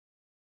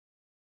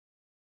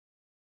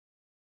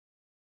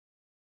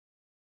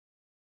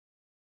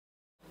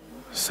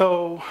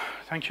So,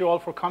 thank you all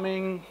for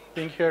coming,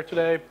 being here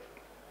today.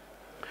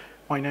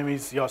 My name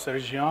is Yaser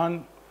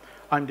Zhian.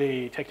 I'm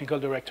the technical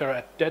director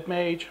at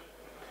DeadMage.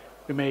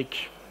 We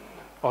make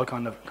all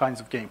kinds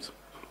of games.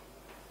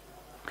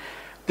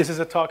 This is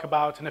a talk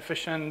about an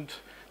efficient,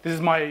 this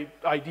is my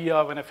idea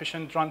of an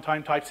efficient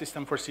runtime type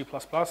system for C++.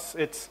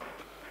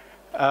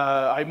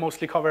 I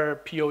mostly cover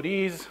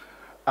PODs.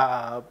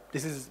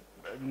 This is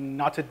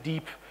not a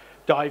deep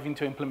dive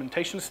into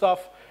implementation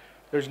stuff.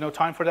 There's no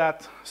time for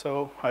that,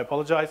 so I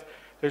apologize.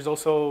 There's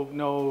also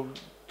no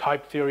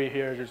type theory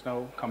here. There's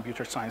no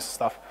computer science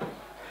stuff.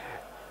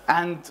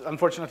 And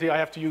unfortunately, I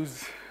have to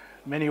use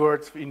many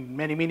words in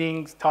many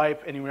meanings: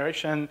 type,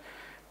 enumeration,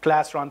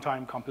 class,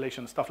 runtime,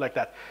 compilation, stuff like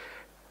that.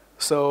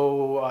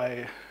 So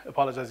I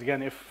apologize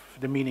again if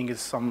the meaning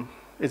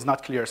is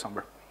not clear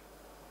somewhere.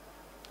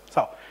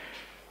 So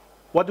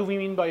what do we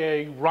mean by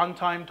a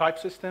runtime type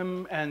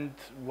system, and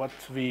what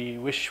we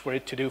wish for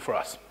it to do for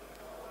us?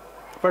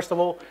 First of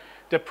all,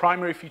 the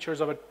primary features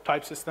of a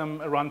type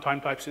system, a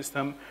runtime type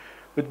system,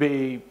 would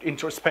be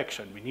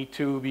introspection. We need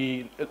to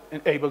be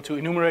able to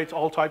enumerate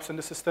all types in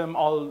the system,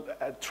 all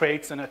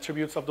traits and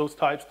attributes of those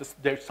types,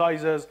 their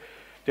sizes,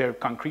 their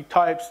concrete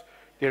types,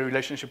 their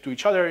relationship to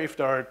each other, if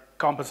there are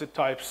composite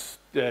types,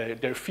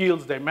 their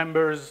fields, their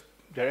members,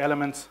 their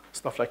elements,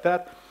 stuff like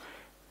that.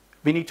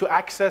 We need to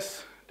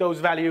access those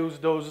values,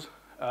 those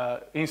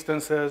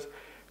instances,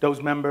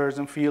 those members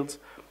and fields.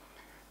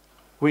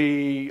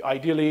 We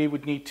ideally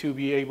would need to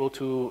be able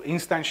to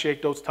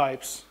instantiate those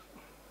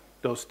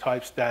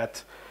types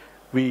that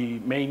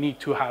we may need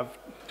to have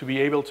to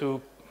be able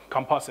to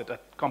composite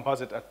at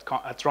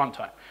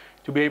runtime,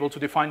 to be able to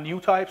define new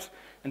types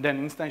and then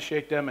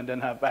instantiate them and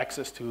then have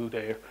access to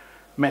their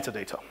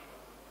metadata.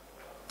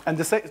 And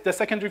the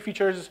secondary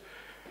features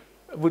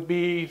would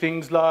be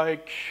things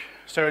like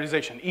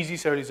serialization,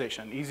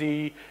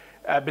 easy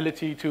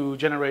ability to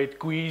generate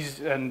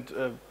GUIs and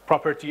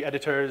property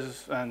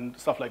editors and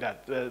stuff like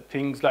that.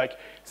 Things like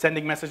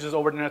sending messages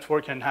over the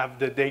network and have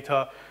the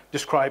data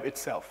describe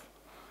itself,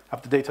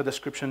 have the data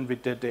description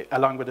with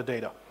along with the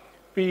data.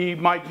 We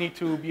might need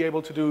to be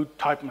able to do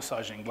type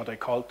massaging, what I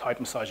call type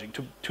massaging,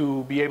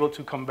 to be able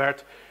to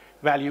convert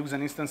values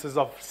and instances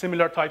of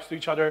similar types to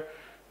each other.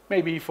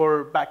 Maybe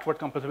for backward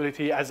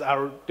compatibility, as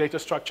our data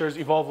structures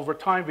evolve over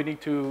time, we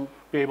need to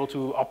be able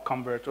to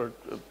up-convert or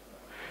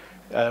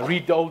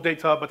read the old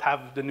data, but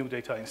have the new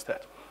data instead.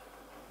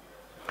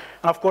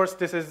 And of course,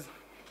 this is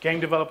game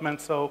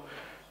development, so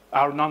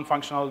our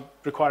non-functional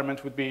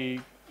requirement would be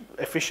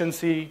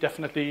efficiency,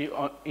 definitely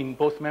in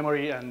both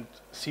memory and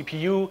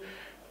CPU.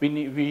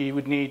 We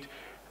would need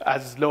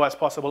as low as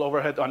possible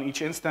overhead on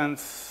each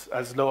instance,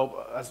 as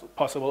low as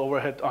possible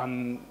overhead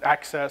on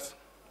access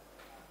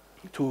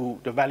to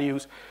the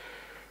values.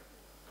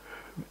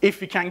 If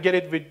we can get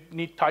it, we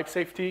need type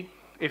safety.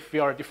 If we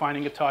are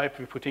defining a type,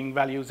 we're putting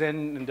values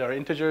in, and there are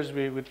integers,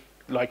 we would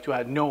like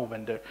to know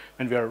when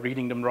we are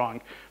reading them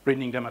wrong,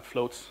 reading them as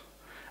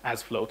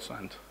floats,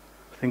 and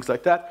things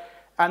like that.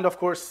 And of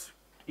course,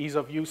 ease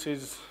of use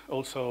is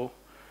also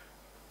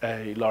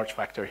a large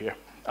factor here.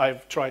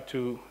 I've tried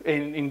to,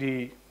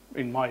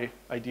 in my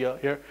idea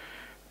here,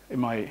 in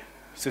my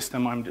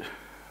system I'm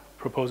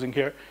proposing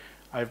here,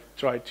 I've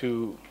tried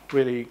to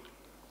really,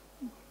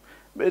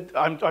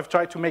 I've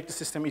tried to make the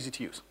system easy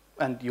to use,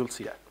 and you'll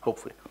see that,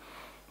 hopefully.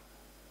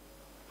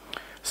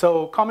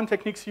 So common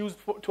techniques used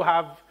to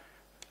have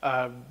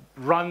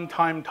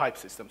runtime type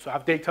systems. So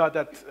have data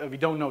that we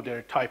don't know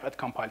their type at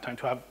compile time,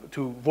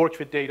 to work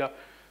with data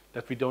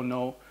that we don't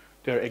know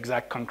their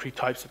exact concrete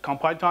types at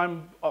compile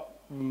time.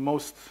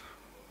 Most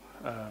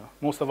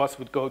of us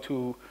would go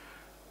to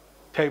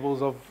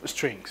tables of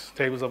strings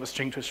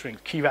to string,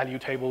 key value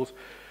tables,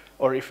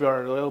 or if we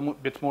are a little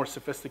bit more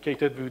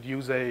sophisticated, we would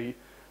use a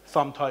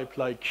sum type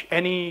like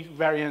any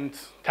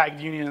variant,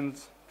 tagged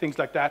unions, things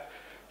like that.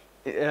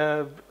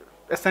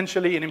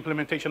 Essentially an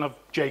implementation of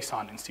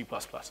JSON in C++.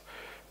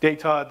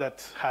 Data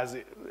that has,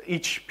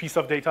 each piece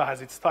of data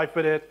has its type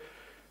with it.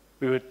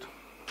 We would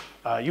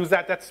use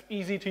that. That's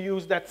easy to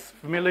use, that's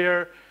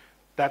familiar,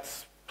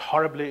 that's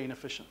horribly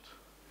inefficient.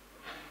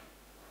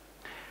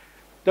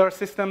 There are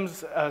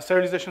systems,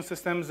 serialization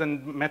systems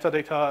and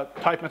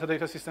type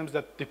metadata systems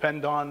that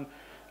depend on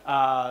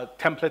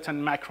template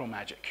and macro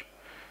magic,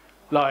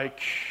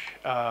 like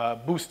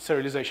Boost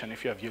serialization,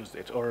 if you have used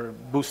it, or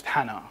Boost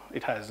HANA.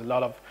 It has a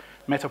lot of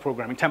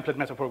metaprogramming, template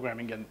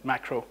metaprogramming, and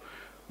macro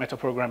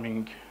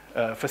metaprogramming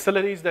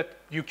facilities that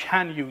you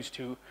can use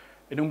to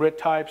enumerate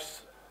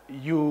types.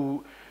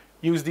 You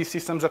use these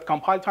systems at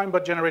compile time,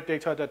 but generate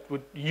data that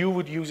you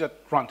would use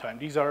at runtime.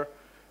 These are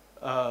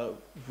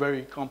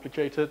very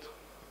complicated.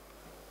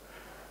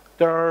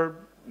 There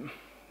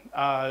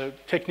are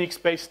techniques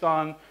based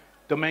on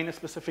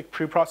domain-specific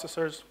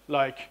preprocessors,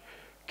 like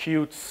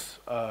Qt's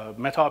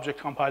meta-object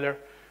compiler.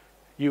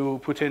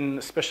 You put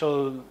in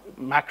special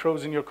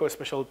macros in your code,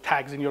 special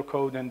tags in your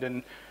code, and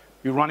then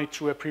you run it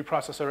through a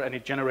preprocessor, and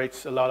it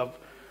generates a lot of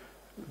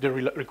the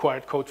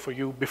required code for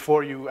you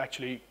before you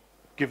actually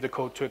give the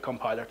code to a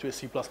compiler, to a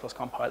C++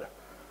 compiler.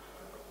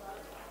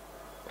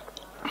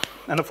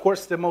 And of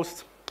course, the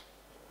most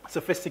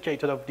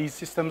sophisticated of these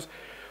systems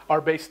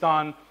are based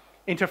on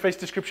interface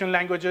description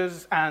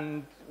languages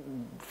and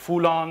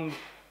full-blown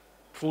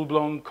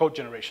code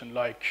generation,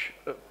 like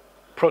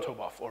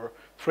protobuf or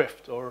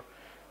thrift or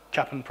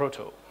Kaplan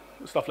proto,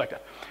 stuff like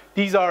that.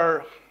 These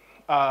are,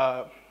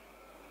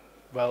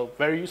 well,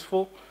 very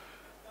useful,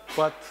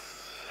 but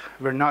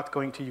we're not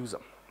going to use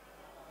them.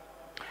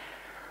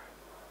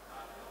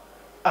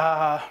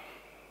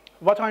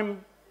 What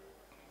I'm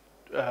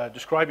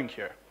describing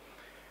here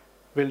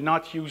will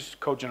not use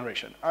code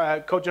generation.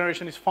 Code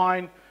generation is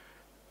fine,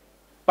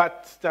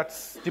 but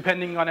that's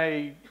depending on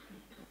a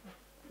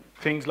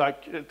thing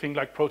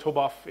like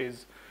protobuf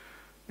is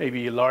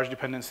maybe a large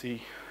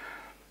dependency.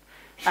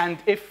 And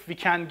if we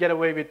can get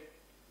away with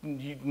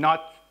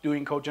not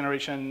doing code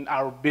generation,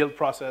 our build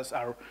process,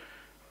 our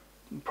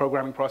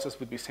programming process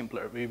would be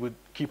simpler. We would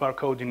keep our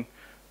code in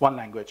one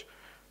language,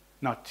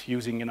 not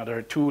using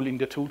another tool in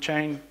the tool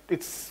chain.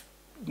 It's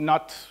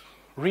not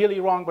really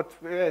wrong, but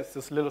it's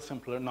just a little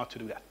simpler not to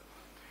do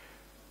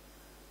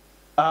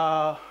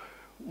that.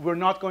 We're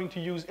not going to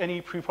use any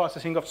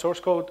pre-processing of source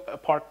code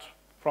apart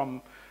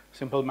from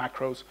simple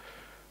macros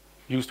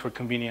used for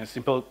convenience,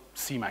 simple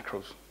C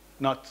macros,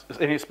 not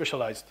any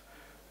specialized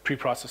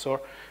preprocessor.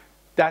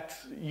 That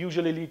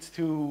usually leads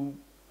to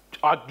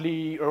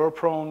ugly,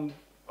 error-prone,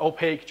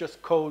 opaque,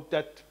 just code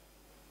that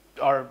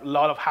are a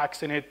lot of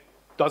hacks in it,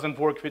 doesn't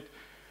work with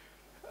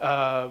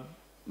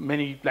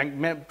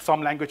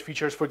some language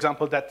features. For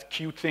example, that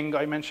cute thing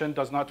I mentioned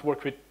does not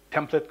work with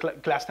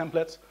class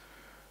templates.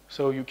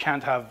 So you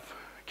can't have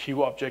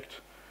Q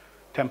object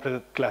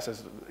templated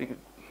classes,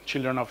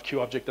 children of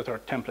Q object that are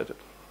templated.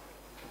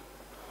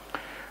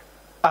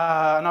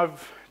 And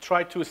I've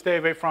tried to stay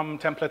away from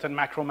template and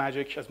macro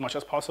magic as much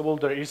as possible.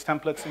 There is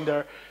templates in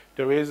there,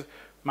 there is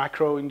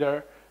macro in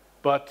there,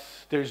 but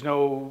there's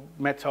no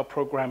meta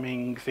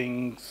programming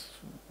things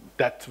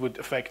that would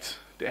affect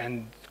the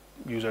end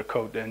user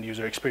code, the end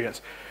user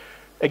experience.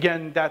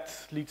 Again, that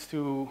leads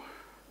to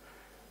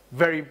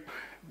very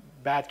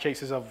bad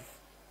cases of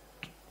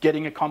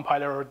getting a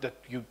compiler that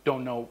you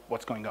don't know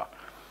what's going on.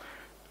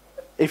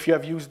 If you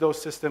have used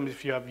those systems,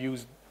 if you have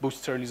used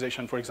boost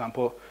serialization, for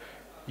example,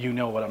 you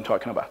know what I'm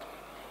talking about.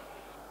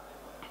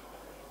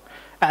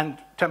 And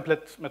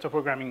template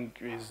metaprogramming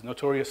is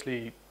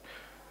notoriously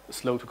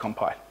slow to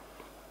compile.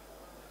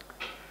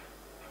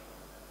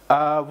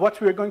 What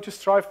we're going to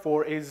strive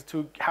for is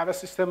to have a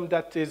system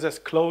that is as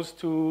close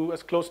to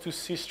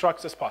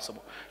DyStructs as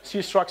possible.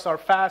 DyStructs are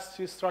fast,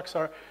 DyStructs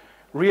are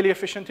really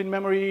efficient in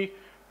memory,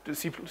 the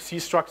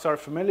DyStructs are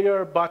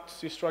familiar, but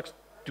DyStructs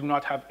do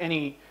not have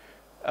any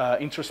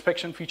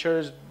introspection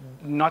features,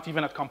 not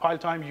even at compile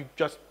time. You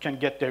just can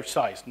get their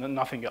size,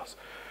 nothing else.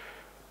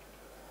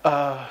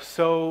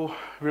 So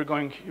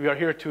we are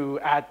here to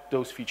add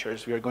those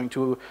features. We are going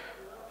to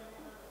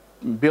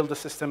build a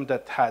system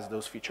that has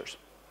those features.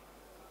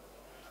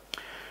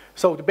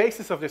 So the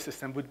basis of the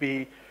system would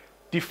be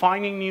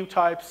defining new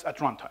types at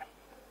runtime.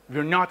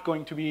 We're not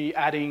going to be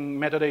adding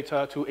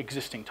metadata to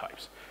existing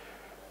types.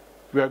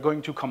 We are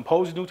going to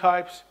compose new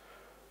types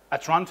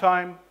at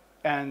runtime,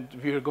 and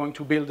we are going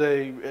to build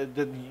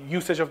the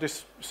usage of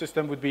this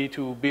system would be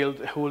to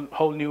build a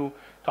whole new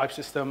type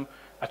system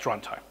at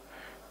runtime,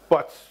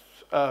 but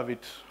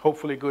with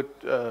hopefully good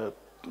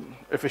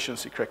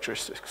efficiency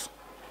characteristics.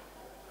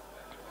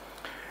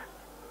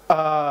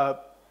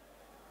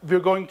 We're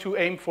going to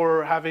aim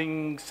for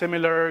having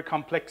similar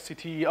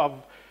complexity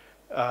of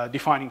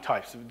defining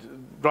types.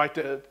 Write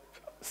a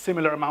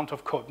similar amount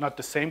of code, not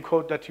the same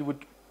code that you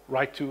would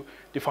write to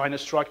define a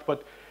struct,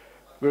 but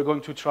we're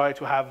going to try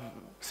to have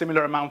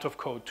similar amount of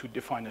code to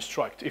define a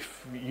struct.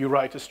 If you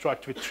write a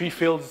struct with 3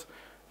 fields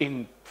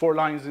in 4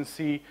 lines in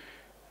C,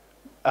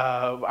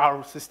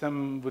 our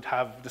system would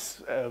have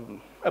this,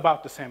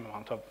 about the same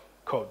amount of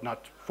code,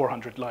 not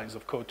 400 lines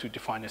of code to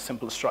define a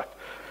simple struct.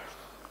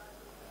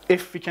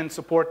 If we can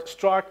support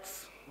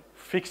structs,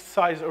 fixed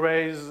size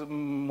arrays,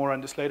 more on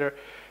this later,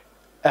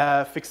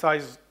 fixed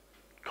size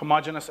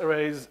homogeneous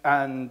arrays,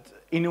 and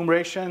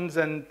enumerations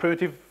and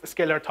primitive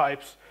scalar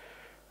types,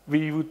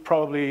 we would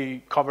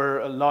probably cover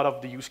a lot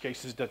of the use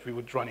cases that we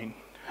would run in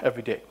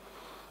every day.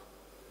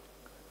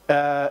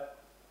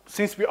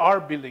 Since we are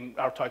building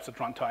our types at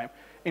runtime,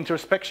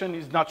 introspection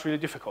is not really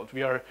difficult.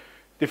 We are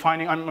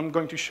defining, I'm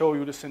going to show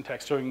you the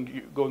syntax,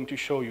 going to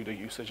show you the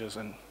usages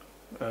and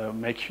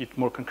make it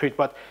more concrete.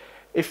 But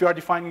if you are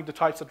defining the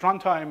types at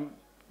runtime,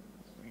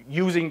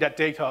 using that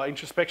data,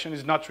 introspection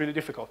is not really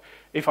difficult.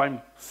 If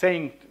I'm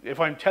specifying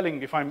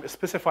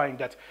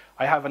that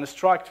I have an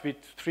struct with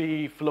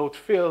 3 float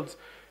fields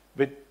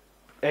with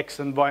X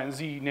and Y and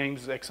Z,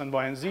 names X and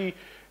Y and Z,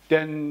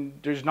 then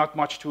there's not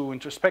much to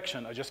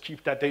introspection. I just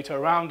keep that data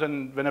around,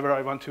 and whenever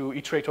I want to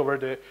iterate over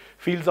the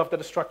fields of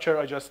that structure,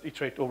 I just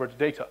iterate over the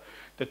data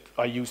that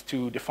I use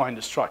to define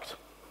the struct.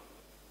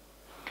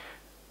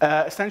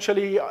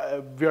 Essentially,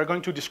 we are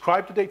going to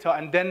describe the data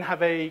and then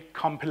have a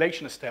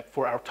compilation step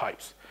for our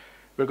types.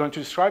 We're going to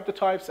describe the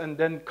types and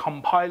then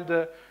compile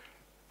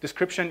the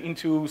description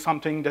into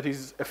something that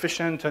is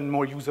efficient and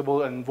more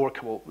usable and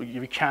workable,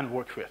 we can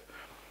work with.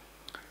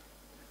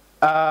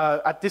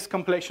 At this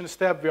compilation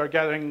step, we are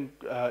gathering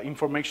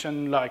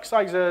information like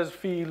sizes,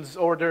 fields,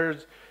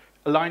 orders,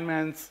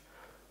 alignments,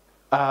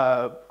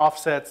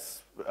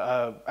 offsets,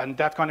 and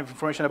that kind of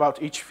information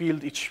about each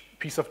field, each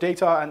piece of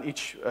data, and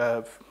each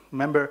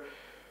member,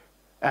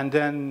 and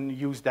then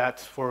use that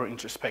for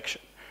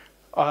introspection.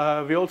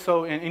 We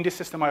also, in this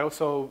system, I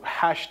also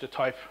hash the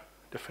type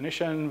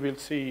definition. We'll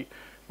see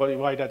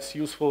why that's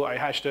useful. I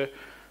hash the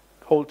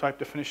whole type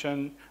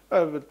definition.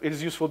 It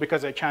is useful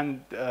because I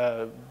can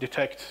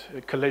detect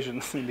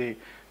collisions in the,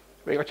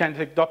 I can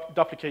detect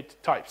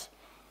duplicate types.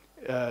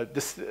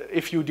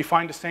 If you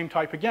define the same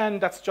type again,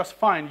 that's just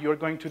fine. You're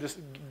going to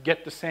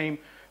get the same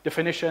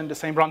definition, the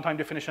same runtime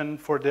definition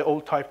for the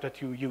old type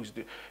that you used.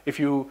 If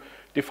you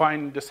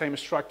define the same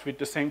struct with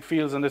the same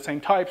fields and the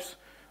same types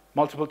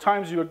multiple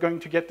times, you're going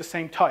to get the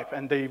same type,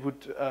 and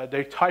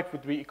their type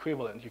would be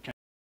equivalent. You can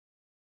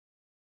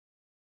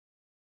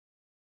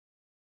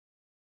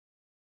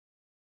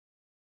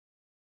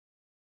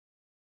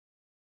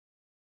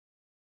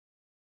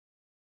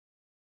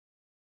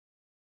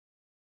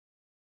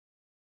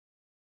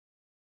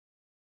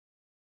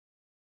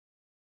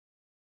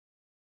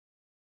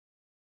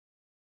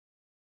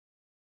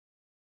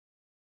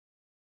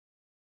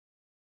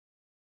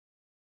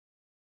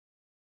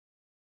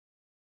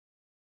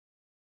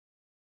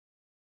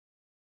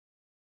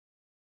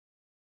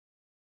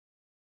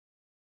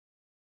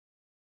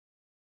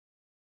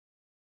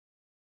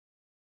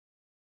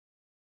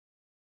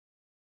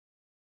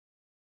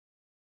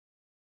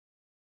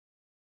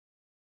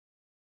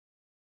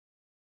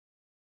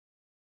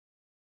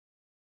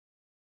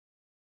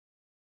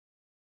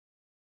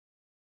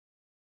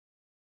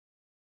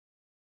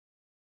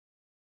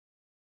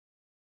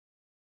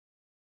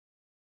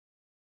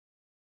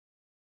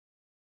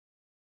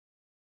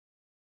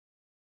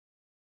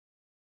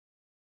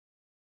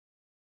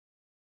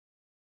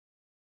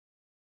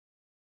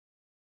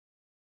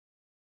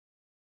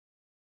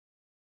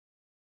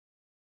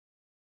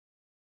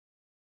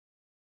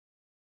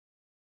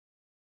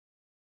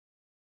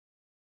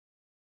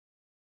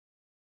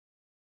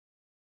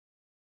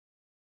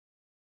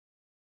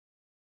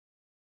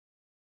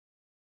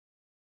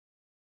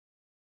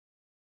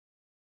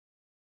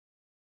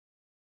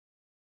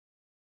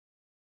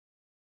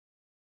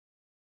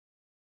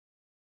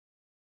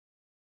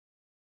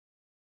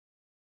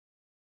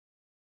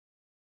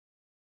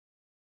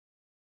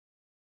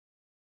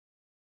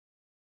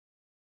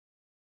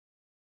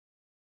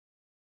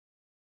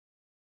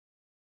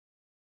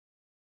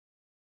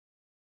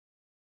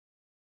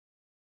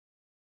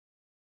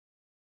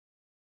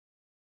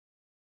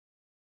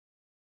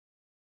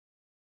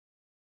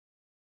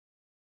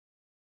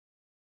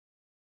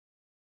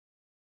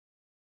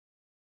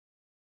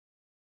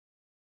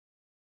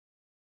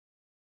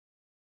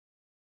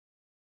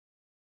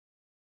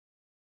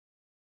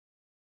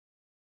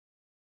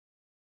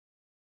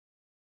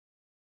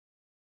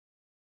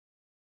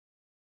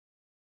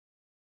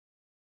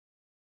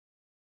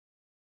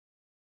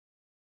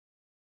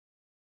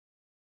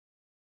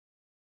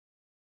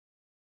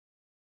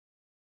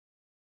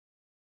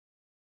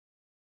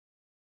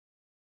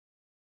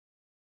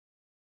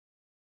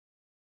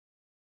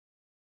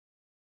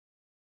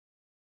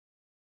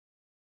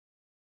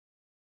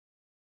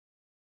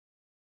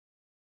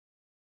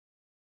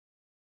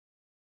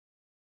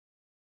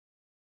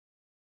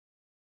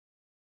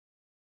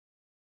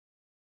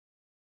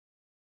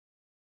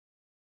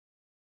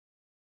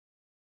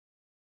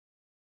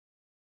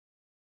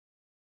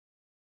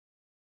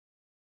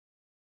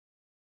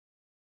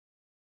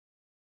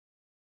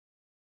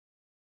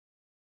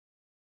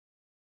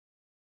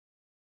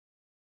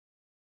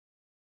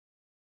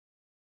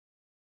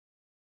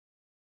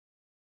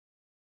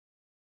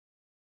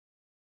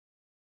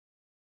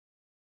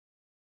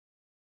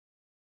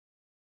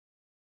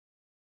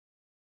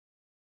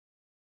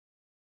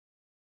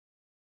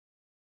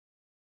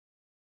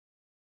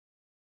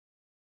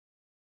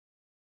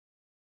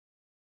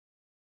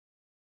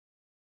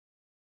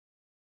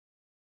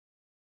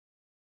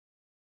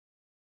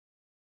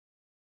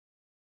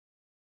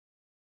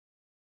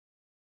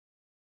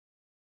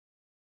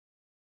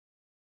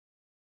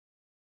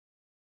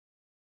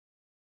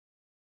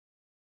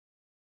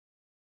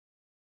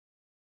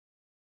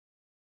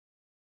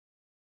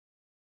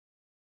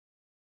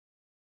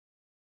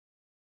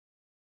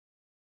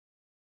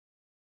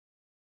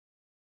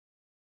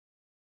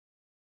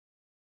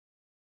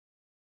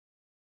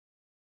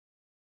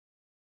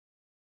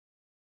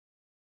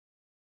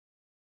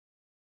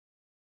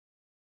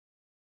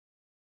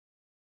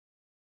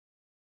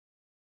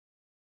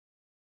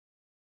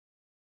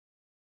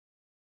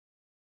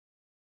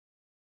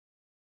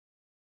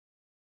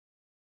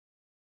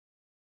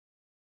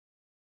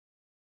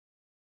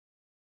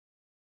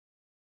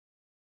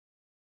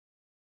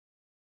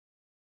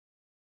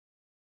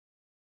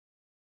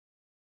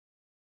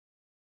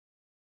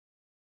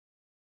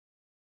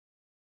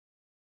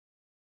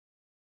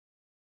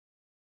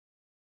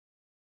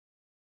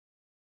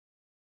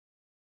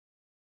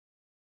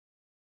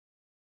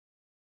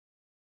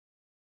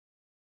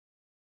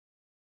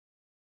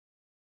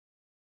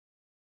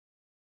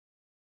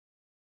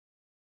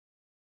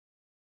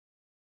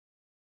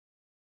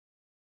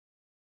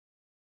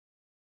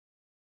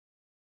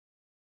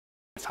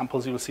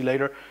samples you will see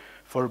later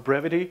for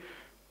brevity.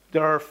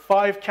 There are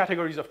 5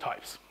 categories of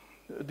types.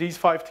 These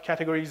 5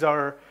 categories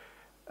are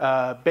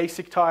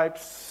basic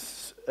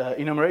types,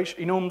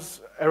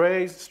 enums,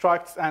 arrays,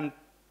 structs, and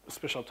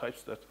special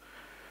types that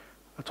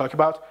I'll talk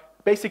about.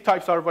 Basic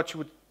types are what you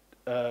would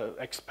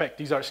expect.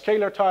 These are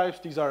scalar types.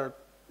 These are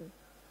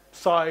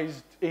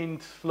sized,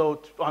 int,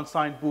 float,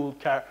 unsigned, bool,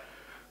 char.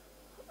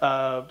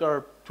 There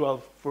are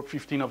 12 or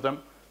 15 of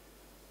them.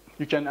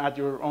 You can add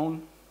your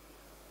own.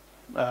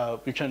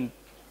 You can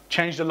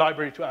change the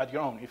library to add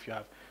your own if you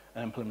have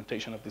an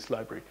implementation of this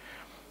library.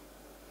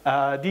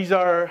 These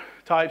are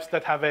types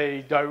that have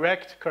a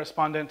direct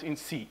correspondent in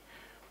C.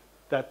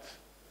 That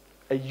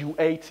a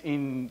U8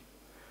 in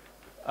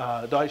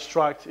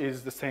DyStruct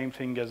is the same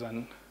thing as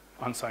an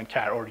unsigned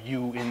char, or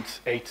U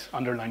int 8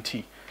 underline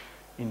T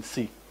in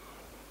C.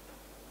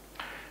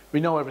 We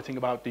know everything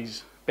about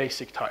these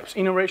basic types.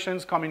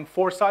 Enumerations come in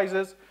 4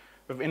 sizes,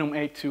 from enum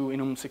 8 to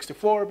enum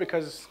 64,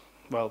 because,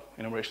 well,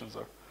 enumerations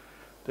are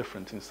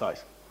different in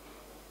size.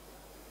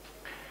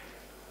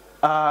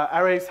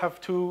 Arrays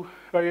have 2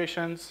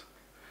 variations.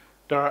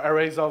 There are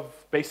arrays of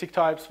basic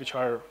types, which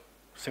are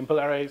simple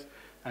arrays,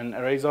 and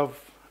arrays of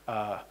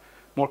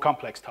more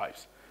complex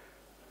types,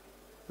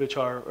 which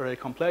are array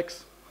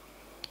complex.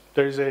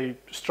 There is a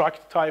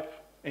struct type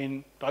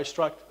in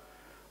DyStruct.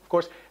 Of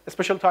course,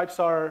 special types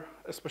are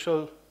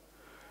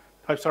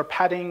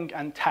padding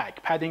and tag.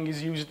 Padding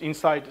is used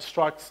inside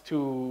structs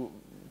to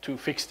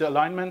fix the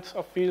alignment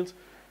of fields,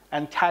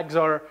 and tags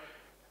are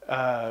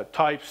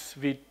types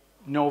with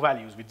no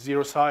values, with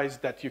 0 size,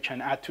 that you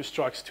can add to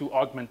structs to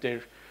augment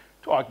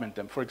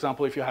them. For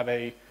example, if you have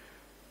a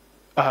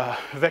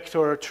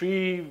vector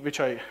tree, which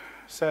I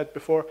said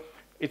before,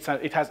 it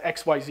has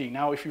x, y, z.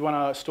 Now, if you want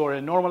to store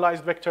a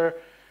normalized vector,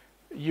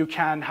 you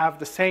can have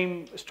the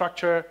same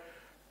structure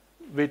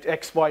with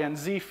x, y, and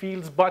z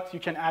fields, but you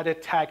can add a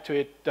tag to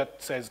it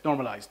that says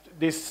normalized.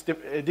 This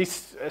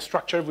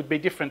structure would be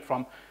different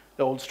from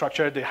the old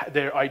structure.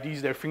 Their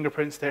IDs, their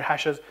fingerprints, their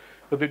hashes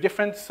will be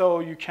different, so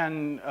you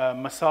can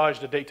massage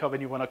the data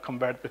when you want to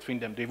convert between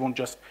them. They won't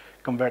just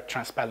convert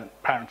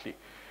transparently.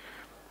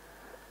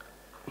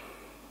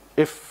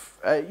 If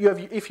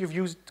you've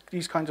used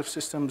these kinds of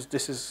systems,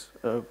 this is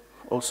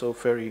also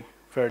fairly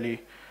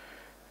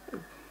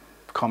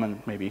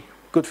common, maybe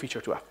good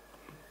feature to have.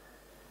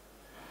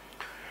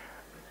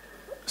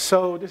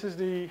 So this is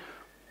the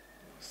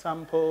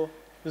sample.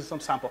 This is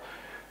some sample.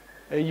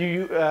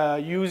 You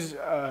use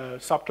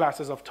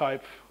subclasses of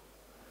type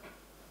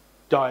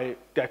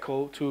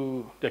DyDecl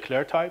to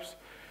declare types.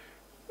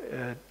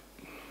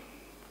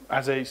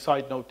 As a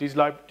side note,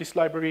 this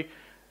library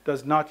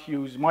does not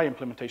use, my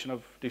implementation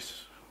of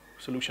this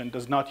solution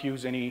does not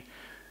use any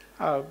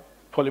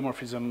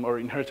polymorphism or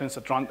inheritance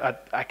in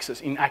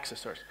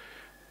accessors,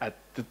 at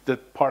the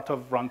part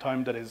of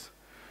runtime that is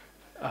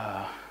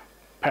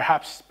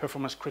perhaps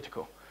performance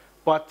critical.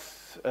 But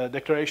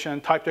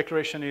type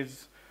declaration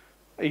is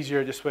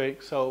easier this way.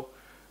 So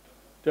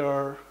there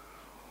are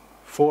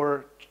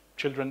 4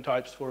 children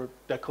types for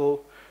decl.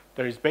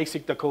 There is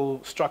basic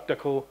decl, struct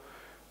decl,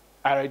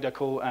 array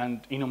decl,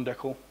 and enum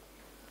decl,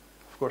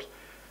 of course.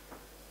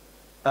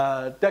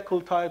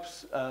 Decl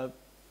types,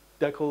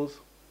 decls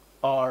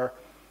are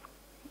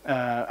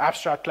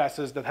abstract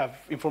classes that have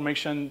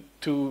information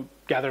to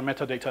gather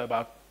metadata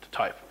about the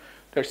type.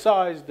 Their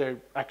size, their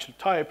actual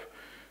type,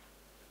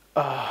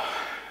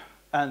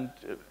 and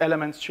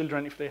elements,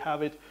 children, if they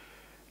have it.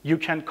 You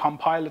can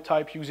compile the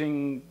type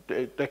using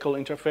the decl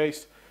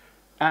interface,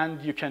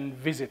 and you can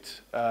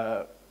visit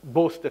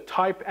both the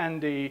type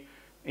and the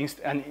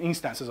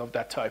instances of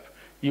that type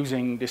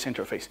using this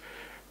interface.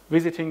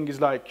 Visiting is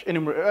like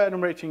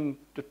enumerating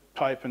the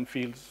type and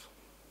fields,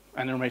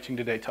 enumerating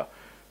the data.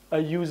 I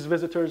use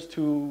visitors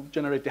to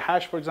generate the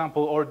hash, for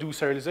example, or do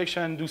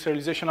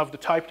serialization of the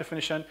type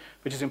definition,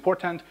 which is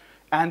important,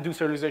 and do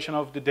serialization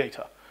of the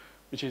data,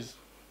 which is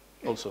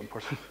also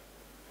important.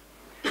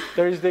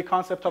 There is the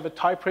concept of a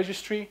type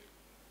registry.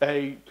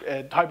 A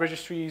type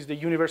registry is the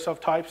universe of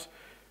types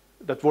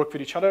that work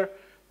with each other.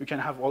 You can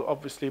have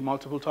obviously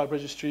multiple type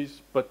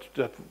registries, but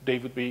that they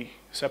would be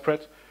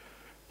separate.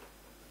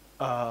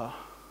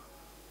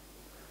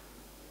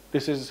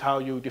 This is how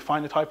you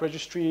define the type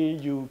registry.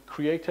 You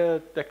create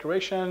a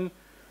declaration.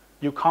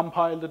 You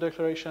compile the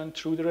declaration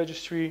through the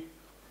registry.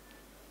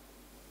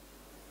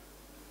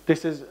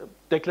 This is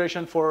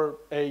declaration for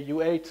a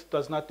U8,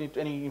 does not need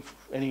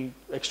any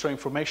extra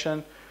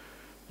information.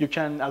 You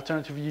can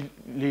alternatively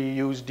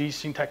use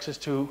these syntaxes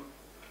to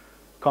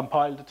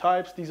compile the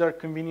types. These are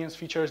convenience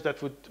features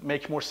that would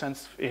make more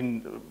sense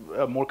in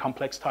more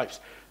complex types,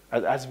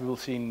 as we will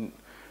see in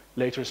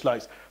later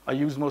slides. I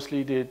use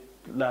mostly the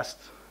last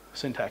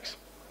syntax.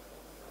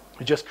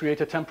 You just create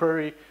a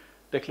temporary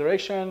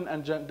declaration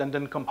and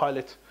then compile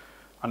it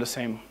on the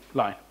same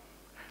line.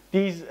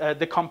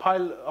 The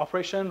compile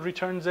operation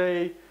returns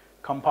a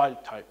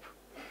compiled type,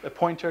 a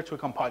pointer to a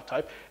compiled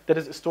type that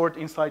is stored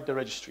inside the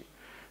registry.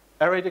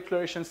 Array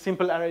declaration,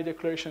 simple array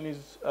declaration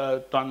is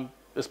done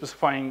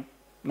specifying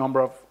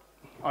number of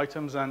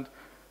items and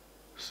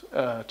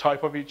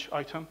type of each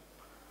item,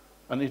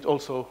 and it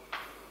also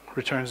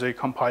returns a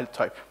compiled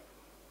type.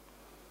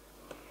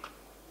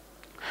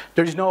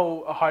 There is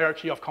no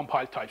hierarchy of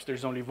compiled types.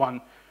 There's only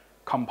one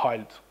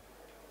compiled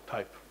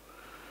type.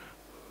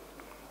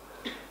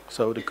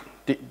 So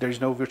there's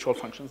no virtual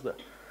functions there.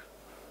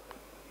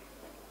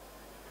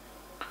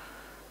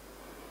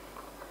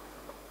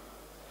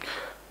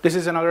 This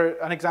is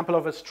an example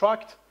of a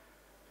struct.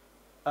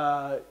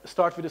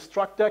 Start with a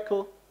struct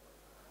decal.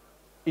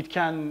 It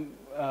can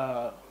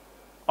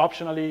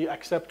optionally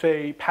accept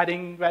a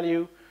padding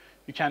value.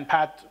 You can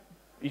pad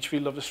each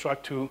field of the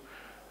struct to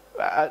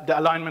the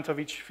alignment of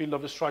each field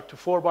of the struct to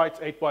 4 bytes,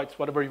 8 bytes,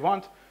 whatever you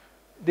want.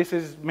 This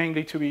is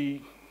mainly to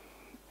be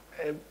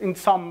in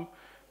some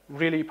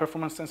really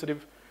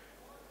performance-sensitive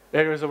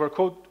areas of our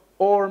code,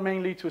 or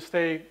mainly to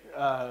stay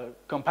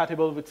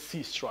compatible with C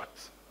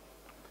structs.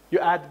 You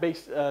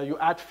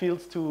add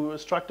fields to a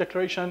struct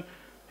declaration.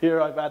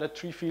 Here I've added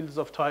 3 fields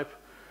of type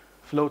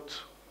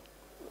float.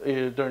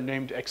 They're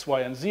named X,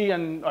 Y, and Z,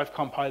 and I've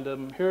compiled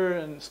them here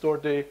and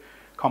stored the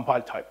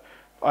compiled type.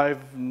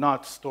 I've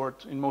not stored,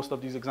 in most of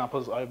these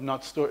examples, I'm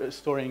not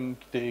storing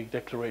the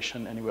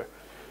declaration anywhere.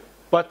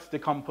 But the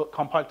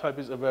compiled type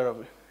is aware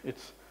of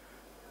its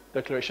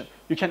declaration.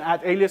 You can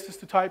add aliases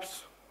to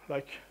types,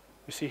 like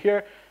you see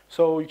here.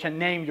 So you can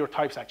name your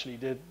types, actually.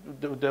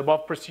 The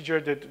above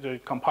procedure, the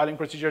compiling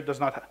procedure, does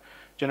not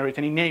generate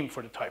any name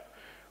for the type.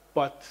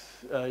 But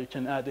you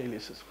can add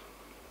aliases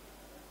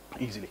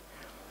easily.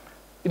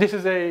 This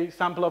is a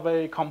sample of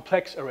a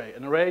complex array,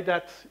 an array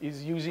that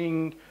is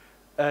using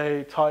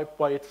a type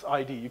by its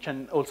ID. You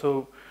can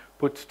also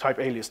put type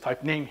alias,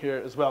 type name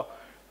here as well.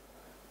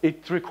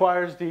 It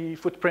requires the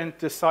footprint,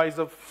 the size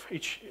of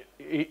each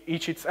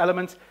its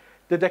elements.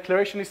 The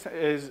declaration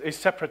is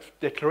separate.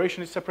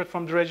 Declaration is separate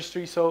from the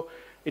registry, so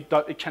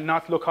it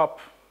cannot look up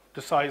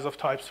the size of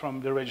types from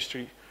the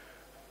registry.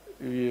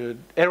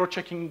 Error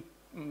checking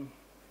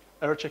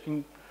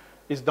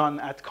is done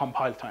at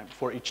compile time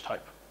for each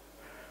type.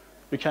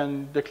 You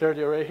can declare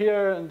the array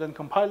here and then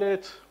compile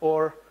it,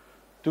 or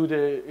do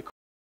the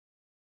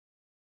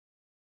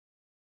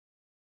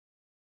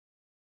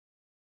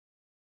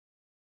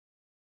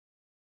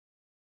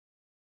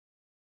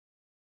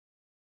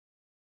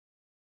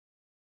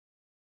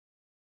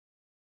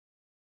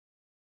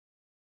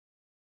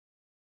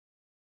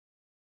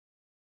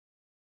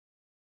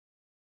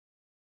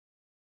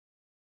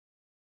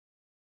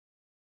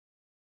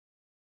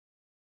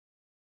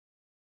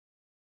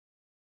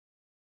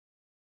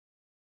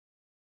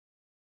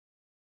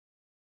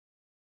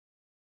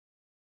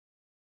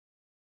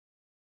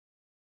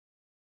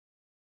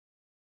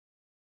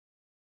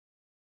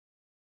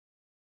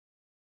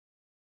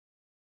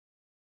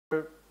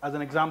as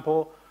an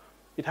example,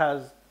 it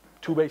has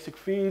 2 basic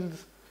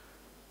fields,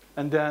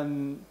 and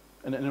then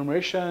an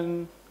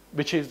enumeration,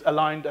 which is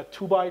aligned at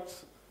 2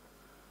 bytes.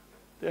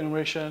 The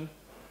enumeration.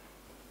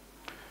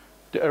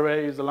 The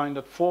array is aligned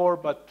at 4,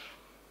 but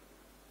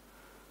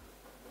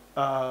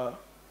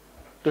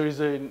there is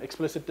an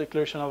explicit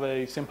declaration of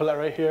a simple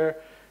array here.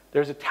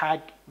 There's a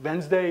tag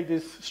Wednesday.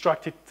 This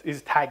struct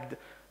is tagged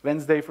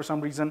Wednesday for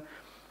some reason,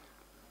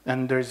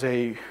 and there's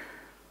a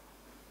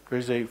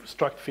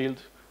struct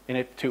field in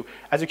it too.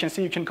 As you can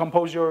see, you can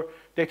compose your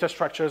data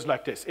structures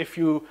like this. If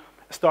you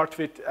start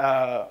with,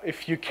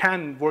 if you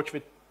can work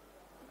with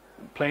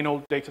plain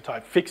old data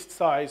type, fixed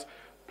size,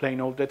 plain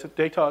old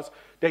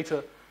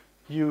data,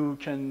 you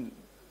can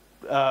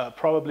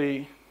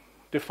probably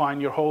define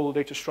your whole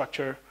data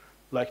structure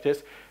like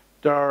this.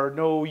 There are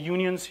no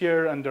unions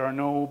here, and there are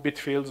no bit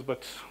fields,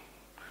 but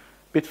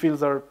bit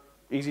fields are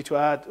easy to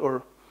add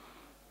or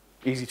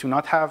easy to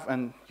not have,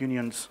 and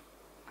unions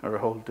are a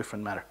whole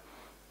different matter.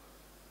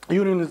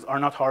 Unions are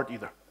not hard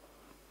either.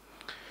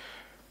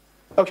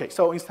 Okay,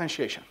 so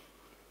instantiation.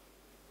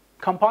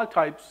 Compile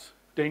types,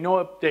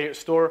 they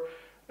store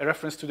a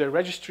reference to their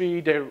registry,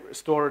 they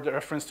store the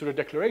reference to the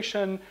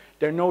declaration,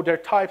 they know their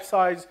type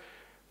size,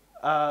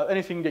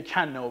 anything they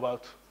can know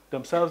about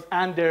themselves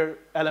and their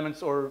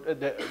elements or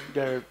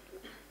their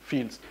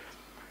fields.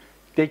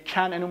 They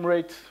can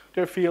enumerate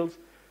their fields,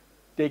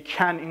 they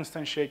can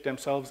instantiate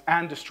themselves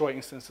and destroy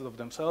instances of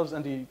themselves,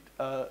 and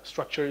the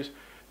structure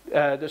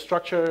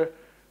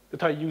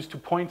that I use to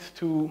point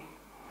to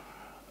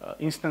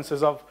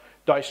instances of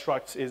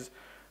DyStructs is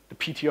the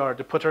PTR,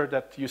 the putter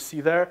that you see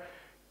there.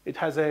 It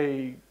has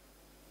a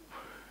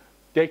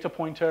data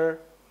pointer,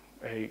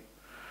 it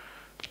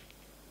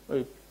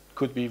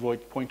could be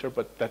void pointer,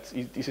 but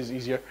this is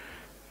easier,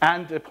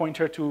 and a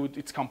pointer to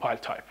its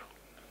compiled type.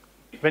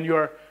 When you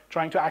are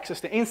trying to access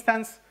the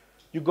instance,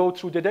 you go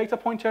through the data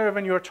pointer.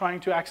 When you're trying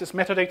to access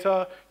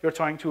metadata, you're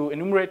trying to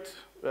enumerate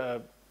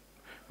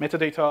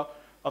metadata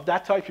of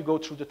that type, you go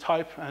through the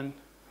type, and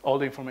all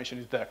the information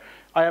is there.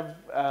 I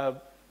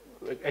have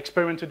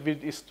experimented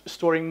with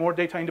storing more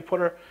data in the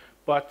putter,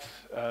 but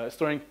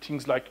storing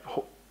things like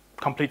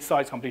complete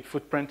size, complete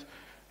footprint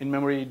in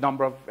memory,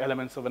 number of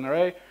elements of an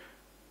array.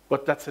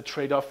 But that's a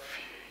trade-off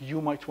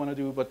you might want to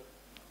do, but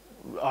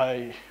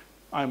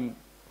I'm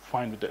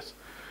fine with this.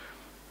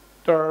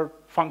 There are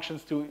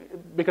functions to,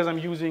 because I'm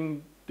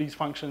using these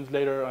functions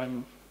later,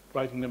 I'm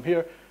writing them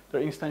here.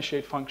 They're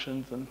instantiate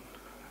functions and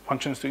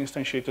functions to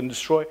instantiate and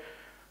destroy.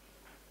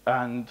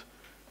 And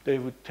they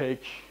would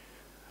take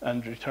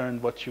and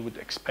return what you would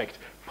expect.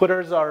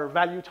 Putters are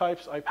value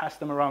types. I pass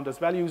them around as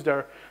values.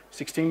 They're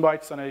 16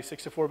 bytes on a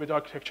 64-bit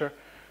architecture,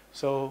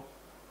 so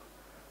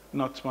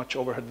not much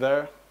overhead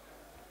there.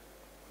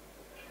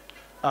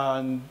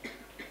 And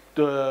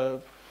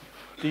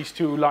these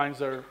two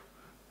lines are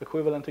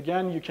equivalent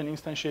again. You can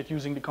instantiate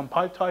using the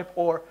compile type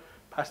or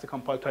pass the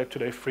compile type to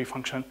the free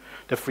function,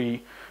 the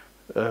free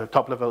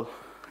top-level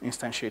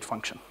instantiate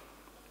function.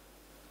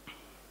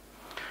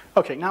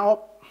 Okay,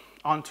 now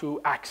on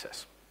to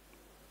access.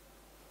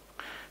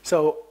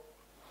 So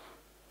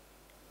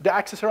the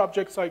accessor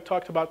objects I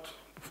talked about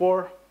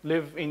before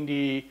live in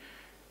the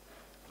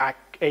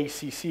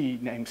ACC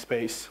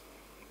namespace,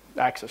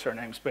 accessor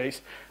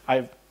namespace.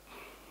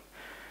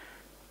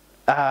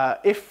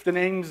 If the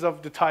names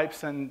of the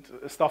types and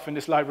stuff in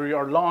this library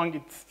are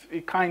long,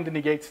 it kind of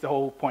negates the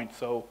whole point.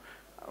 So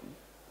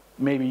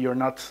maybe you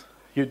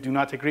do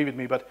not agree with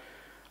me, but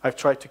I've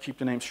tried to keep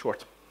the names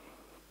short.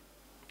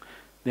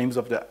 Names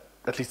of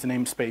at least the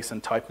namespace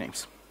and type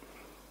names.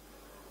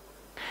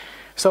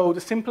 So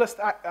the simplest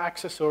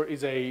accessor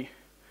is a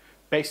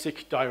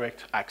basic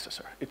direct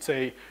accessor. It's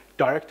a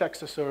direct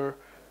accessor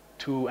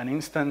to an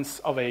instance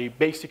of a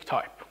basic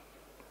type.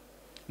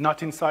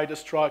 Not inside a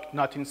struct,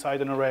 not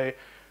inside an array,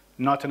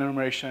 not an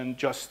enumeration,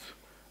 just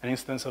an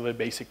instance of a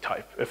basic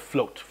type, a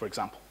float, for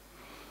example.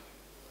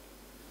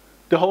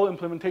 The whole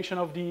implementation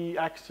of the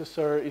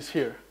accessor is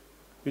here.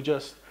 It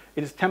is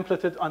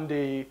templated on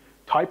the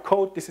type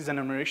code. This is an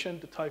enumeration.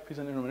 The type is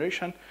an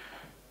enumeration.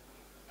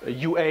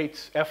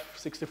 U8,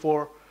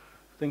 F64,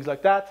 things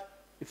like that.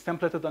 It's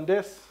templated on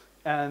this,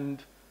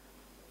 and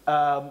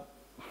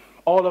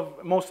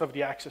most of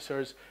the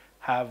accessors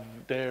have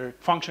their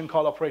function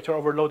call operator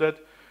overloaded.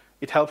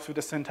 It helps with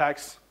the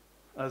syntax,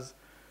 as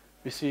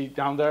we see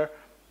down there.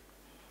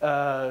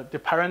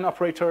 The parent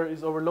operator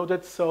is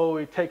overloaded, so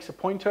it takes a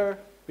pointer,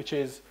 which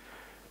is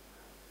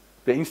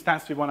the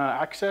instance we want to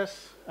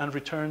access, and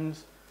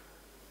returns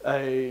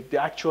the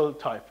actual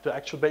type,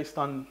 based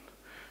on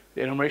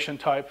the enumeration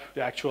type,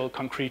 the actual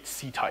concrete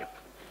C type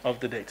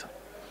of the data.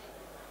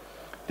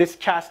 This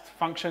cast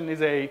function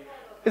there's a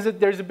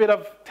bit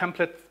of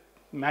template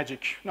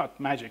magic, not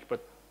magic, but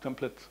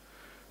template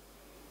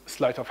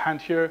sleight of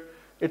hand here.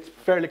 It's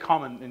fairly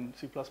common in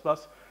C++,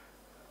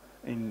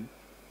 in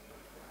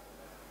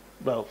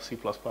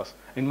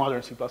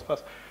modern C++.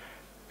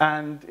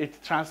 And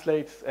it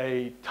translates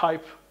a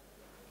type,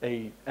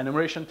 an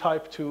enumeration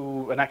type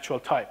to an actual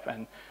type,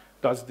 and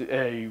does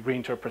a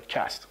reinterpret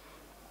cast.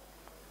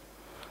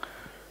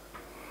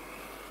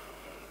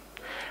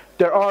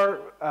 There are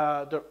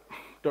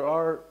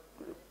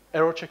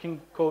error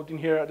checking code in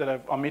here that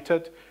I've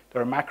omitted.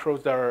 There are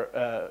macros, there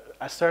are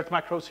assert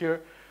macros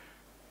here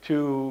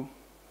to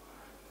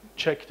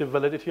check the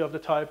validity of the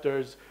type.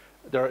 There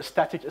are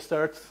static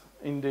asserts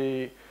in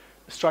the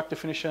struct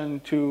definition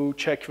to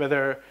check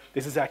whether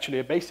this is actually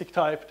a basic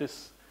type,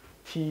 this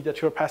T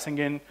that you're passing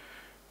in,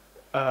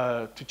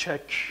 to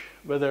check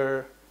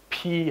whether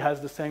P has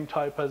the same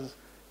type as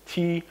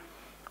T.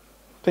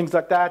 Things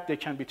like that, they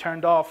can be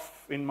turned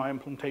off in my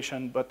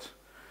implementation, but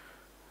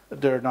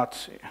they're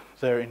not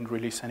there in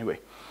release anyway,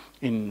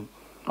 in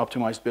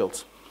optimized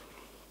builds.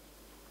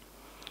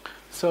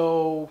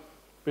 So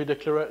we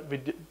declare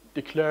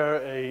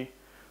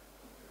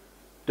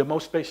the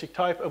most basic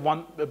type, a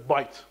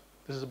byte.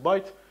 This is a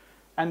byte,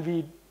 and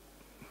we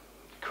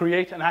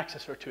create an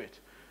accessor to it.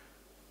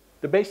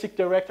 The basic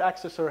direct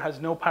accessor has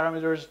no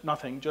parameters,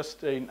 nothing,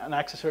 just an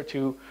accessor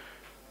to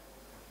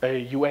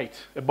a U8,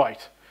 a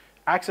byte.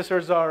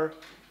 Accessors are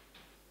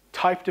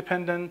type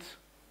dependent,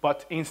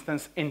 but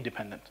instance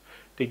independent.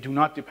 They do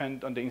not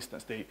depend on the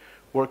instance. They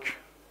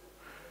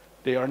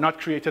are not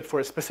created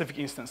for a specific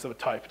instance of a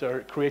type.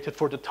 They're created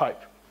for the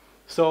type.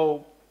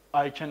 So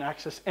I can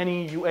access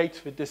any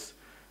U8 with this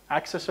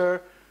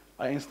accessor.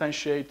 I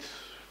instantiate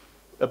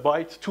a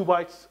byte, 2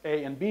 bytes,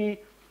 A and B,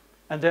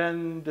 and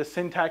then the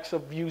syntax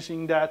of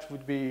using that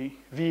would be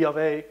V of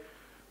A.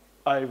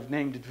 I've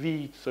named it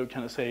V, so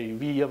can I say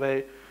V of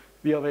A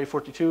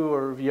 42,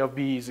 or V of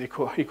B is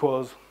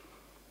equals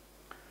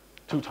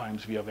 2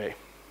 times V of A.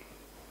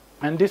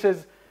 And this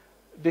is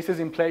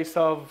in place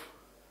of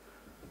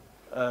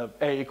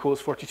A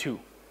equals 42,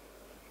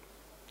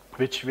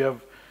 which we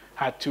have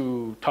had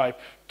to type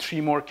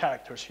 3 more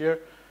characters here.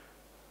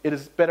 It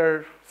is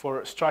better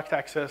for struct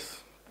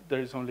access.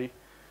 There is only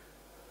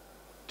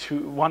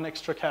 1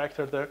 extra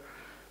character there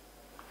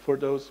for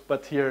those,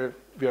 but here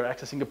we are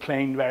accessing a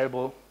plain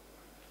variable.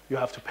 You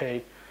have to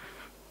pay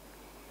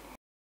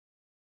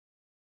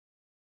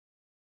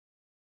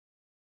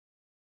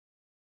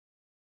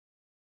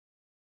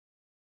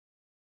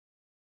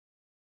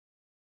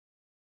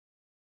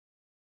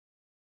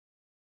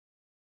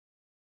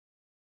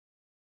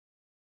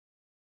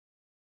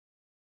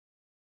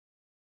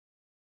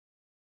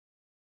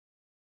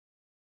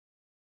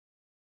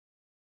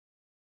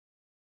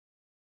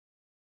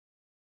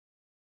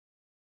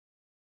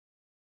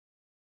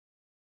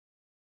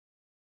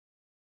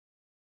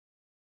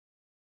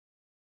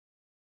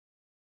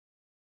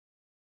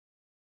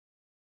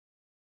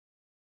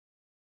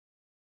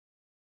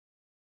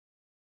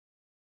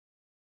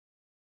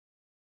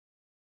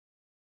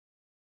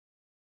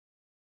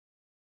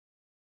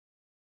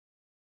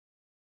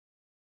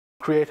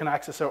create an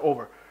accessor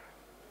over.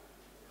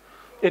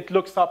 It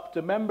looks up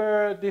the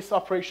member. This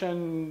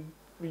operation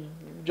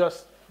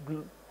just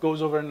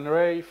goes over an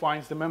array,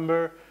 finds the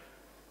member.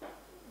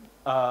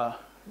 I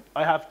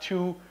have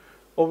 2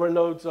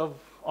 overloads of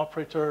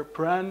operator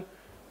paren.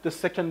 The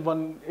second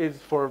one is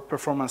for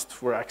performance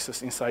for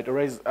access inside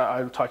arrays.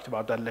 I'll talk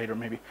about that later,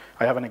 maybe.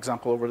 I have an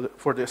example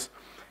for this.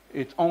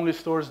 It only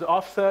stores the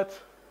offset.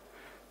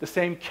 The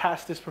same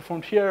cast is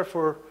performed here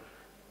for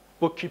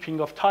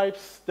bookkeeping of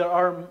types. There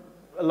are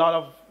a lot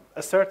of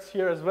asserts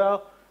here as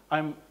well.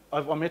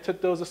 I've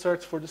omitted those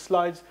asserts for the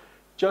slides.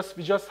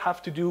 We just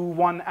have to do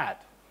one add.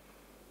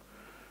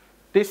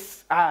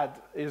 This add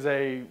is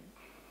a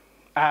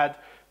add.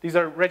 These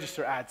are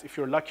register adds. If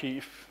you're lucky,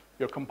 if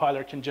your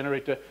compiler can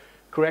generate the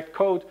correct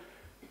code,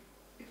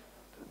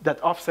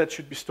 that offset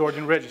should be stored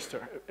in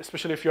register,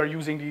 especially if you are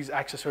using these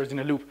accessors in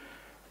a loop.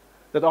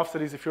 That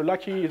offset is, if you're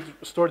lucky, is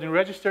stored in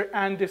register,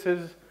 and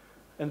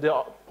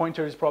the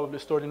pointer is probably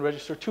stored in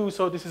register too.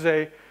 So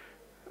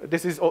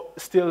this is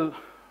still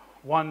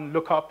one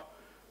lookup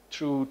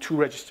through 2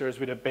 registers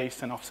with a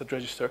base and offset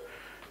register.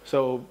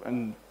 So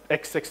an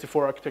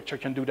x64 architecture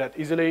can do that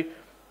easily.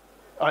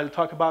 I'll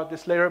talk about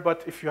this later,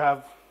 but if you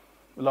have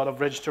a lot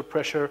of register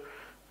pressure,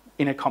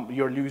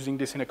 you're using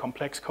this in a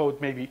complex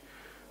code, maybe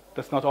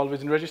that's not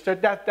always in register.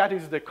 That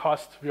is the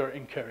cost we are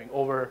incurring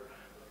over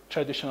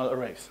traditional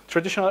arrays.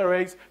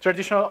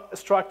 Traditional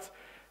structs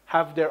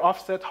have their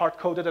offset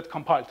hard-coded at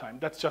compile time.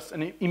 That's just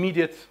an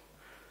immediate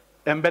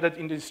embedded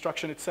in the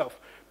instruction itself.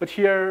 But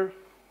here,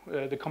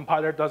 the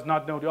compiler does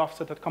not know the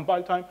offset at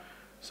compile time,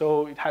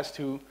 so it has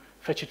to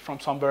fetch it from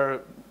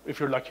somewhere. If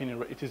you're lucky,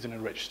 it is in a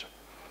register.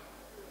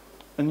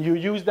 And you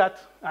use that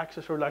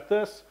accessor like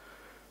this.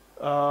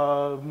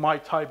 My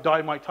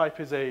type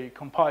is a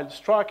compiled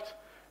struct.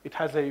 It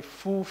has a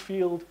foo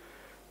field.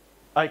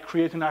 I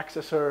create an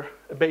accessor,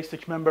 a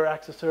basic member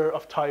accessor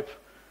of type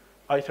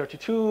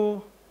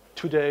I32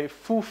 to the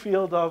foo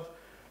field of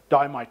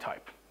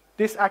my_type.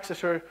 This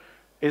accessor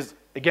is,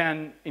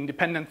 again,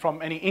 independent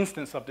from any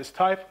instance of this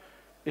type.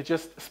 It's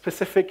just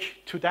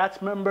specific to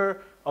that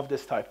member of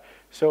this type.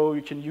 So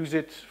you can use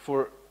it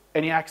for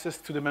any access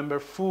to the member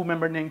foo,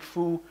 member named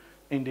foo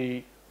in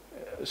the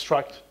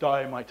struct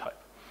my_type.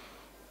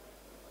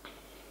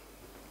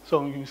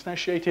 So you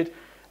instantiate it,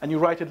 and you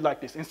write it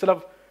like this. Instead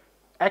of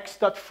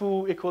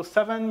x.foo equals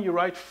 7, you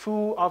write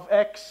foo of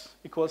x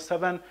equals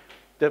 7.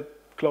 The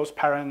close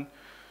paren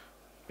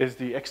is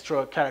the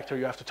extra character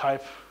you have to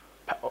type,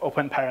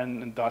 open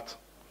paren and dot.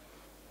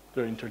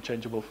 They're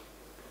interchangeable.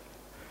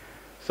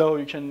 So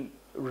you can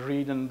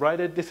read and write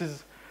it. This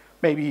is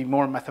maybe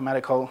more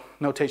mathematical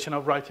notation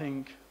of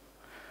writing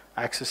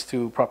access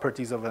to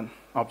properties of an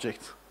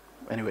object.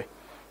 Anyway.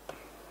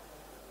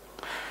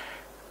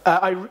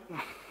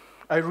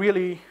 I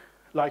really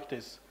like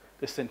this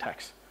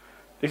syntax.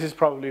 This is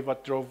probably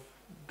what drove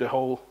the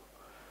whole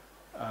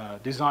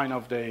design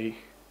of this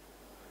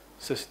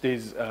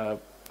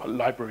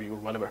library or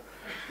whatever.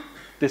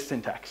 This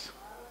syntax.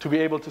 To be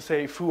able to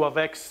say foo of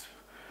x,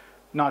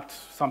 not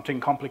something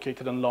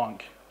complicated and long.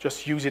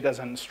 Just use it as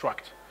an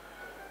struct.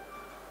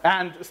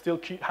 And still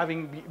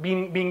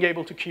being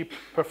able to keep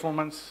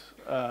performance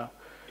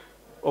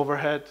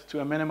overhead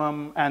to a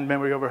minimum and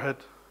memory overhead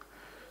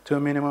to a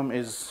minimum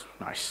is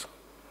nice.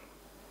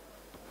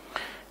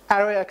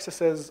 Array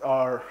accesses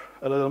are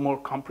a little more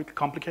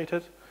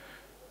complicated.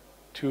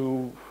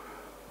 You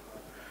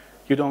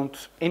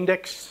don't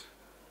index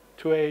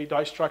to a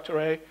DyStruct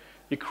array.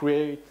 You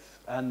create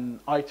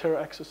an iter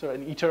accessor,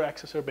 an iter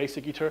accessor,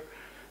 basic iter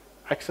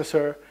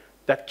accessor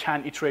that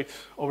can iterate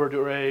over the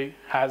array,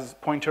 has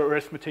pointer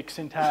arithmetic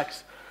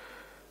syntax,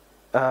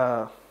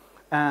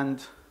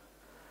 and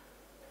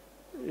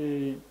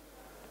it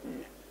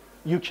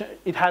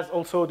has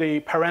also the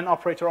paren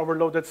operator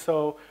overloaded.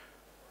 So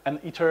an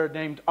iter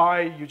named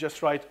I, you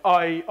just write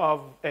I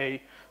of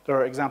a. There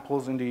are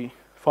examples in the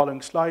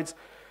following slides.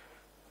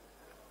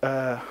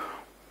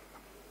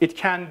 It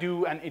can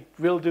do and it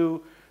will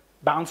do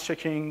bounce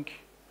checking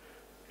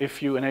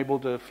if you enable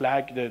the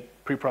flag, the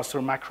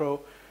preprocessor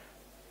macro.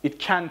 It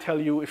can tell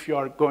you if you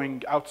are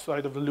going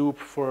outside of the loop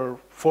for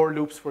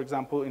loops, for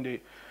example, in the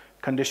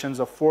conditions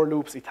of for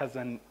loops, it has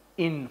an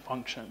in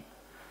function.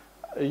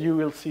 You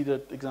will see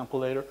that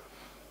example later.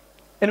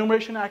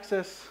 Enumeration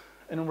access,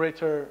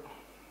 enumerator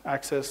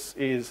access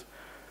is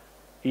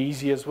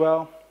easy as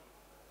well.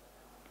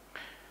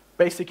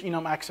 Basic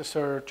enum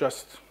accessor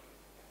just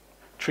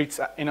treats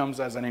enums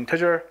as an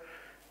integer.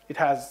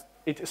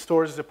 It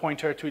stores the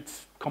pointer to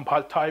its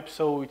compiled type,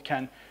 so it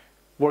can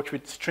work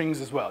with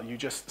strings as well. You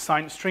just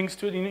assign strings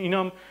to the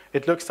enum.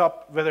 It looks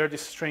up whether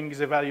this string is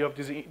a value of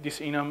this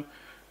enum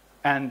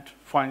and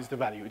finds the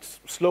value. It's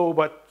slow,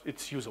 but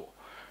it's usable.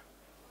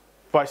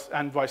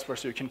 And vice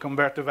versa. You can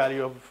convert the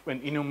value of an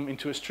enum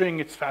into a string.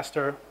 It's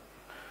faster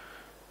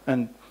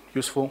and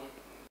useful.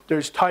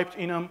 There's typed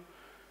enum,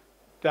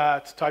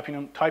 typed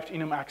enum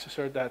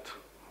accessor that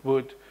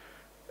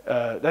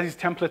is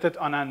templated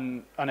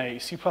on a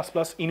C++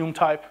 enum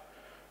type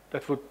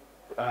that would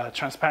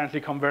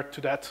transparently convert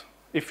to that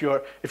If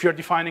you're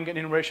defining an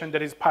enumeration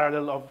that is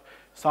parallel of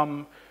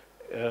some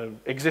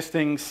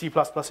existing C++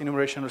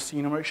 enumeration or C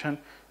enumeration,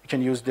 you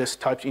can use this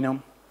typed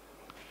enum.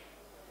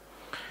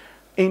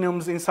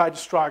 Enums inside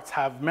structs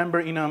have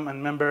member enum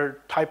and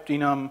member typed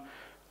enum.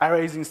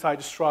 Arrays inside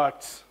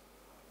structs,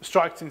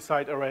 structs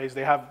inside arrays,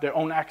 they have their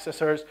own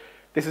accessors.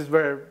 This is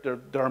where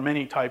there are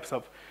many types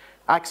of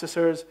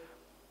accessors.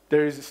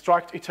 There is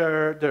struct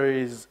iter, there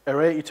is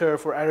array iter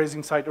for arrays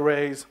inside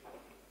arrays.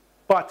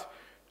 But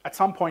at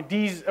some point,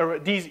 these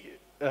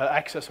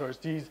accessors,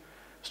 these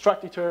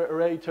struct iter,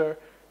 array iter,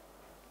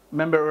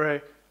 member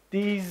array,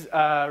 these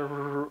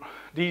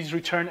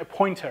return a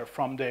pointer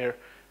from their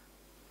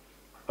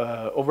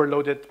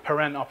overloaded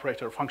paren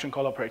operator, function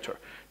call operator.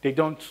 They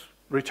don't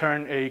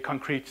return a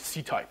concrete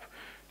C type.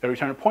 They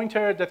return a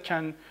pointer that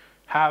can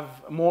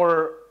have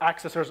more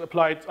accessors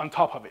applied on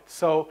top of it.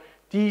 So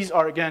these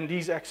are, again,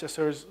 these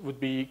accessors would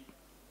be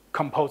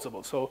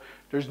composable. So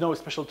there's no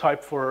special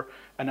type for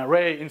an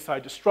array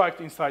inside the struct,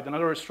 inside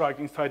another struct,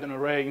 inside an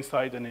array,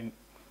 inside an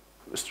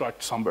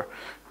struct somewhere.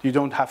 You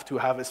don't have to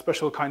have a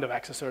special kind of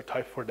accessor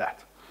type for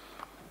that.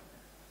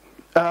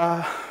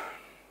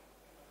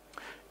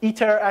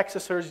 Iter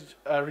accessors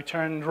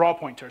return raw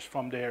pointers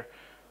from their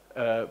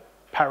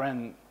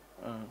paren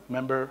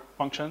member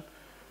function.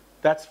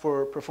 That's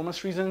for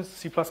performance reasons.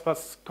 C++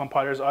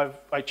 compilers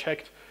I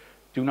checked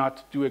do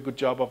not do a good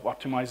job of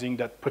optimizing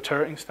that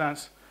putter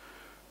instance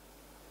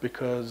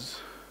because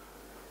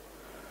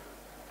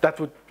that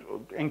would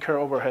incur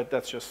overhead.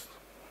 That's just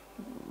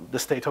the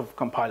state of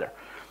compiler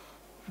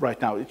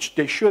right now.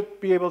 They should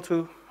be able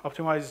to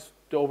optimize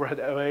the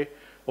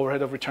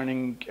overhead of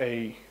returning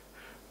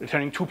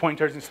 2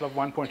 pointers instead of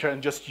 1 pointer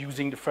and just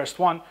using the first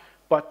one,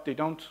 but they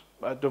don't.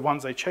 The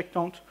ones I checked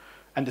don't,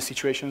 and the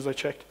situations I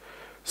checked.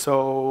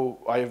 So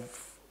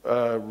I've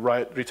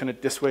written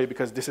it this way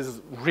because this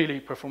is really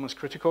performance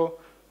critical,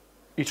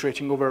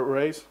 iterating over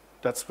arrays.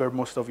 That's where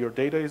most of your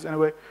data is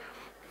anyway.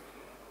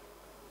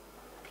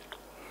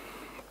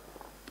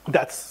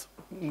 That's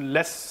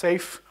less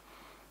safe,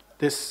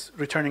 this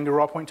returning the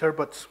raw pointer,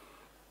 but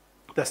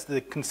that's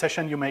the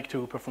concession you make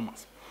to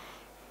performance.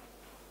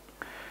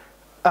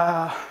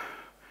 The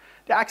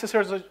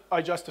accessors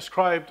I just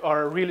described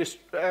are really,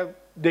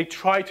 they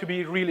try to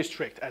be really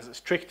strict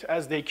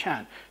as they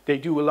can. They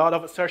do a lot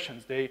of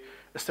assertions. They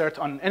assert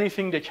on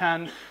anything they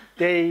can.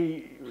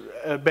 They,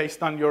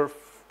 based on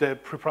the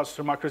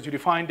preprocessor markers you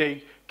define,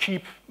 they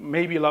keep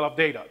maybe a lot of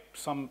data.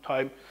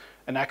 Sometimes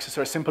an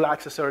accessor, a simple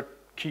accessor,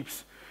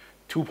 keeps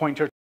 2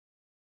 pointer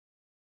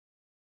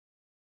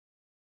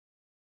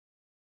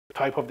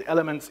type of the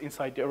elements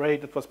inside the array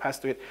that was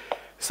passed to it.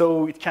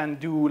 So it can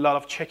do a lot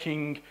of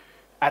checking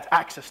at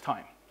access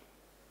time.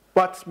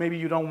 But maybe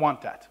you don't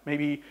want that.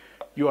 Maybe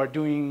you are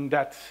doing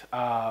that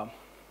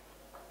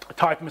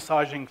type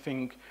massaging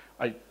thing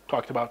I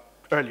talked about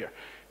earlier.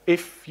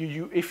 If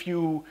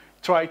you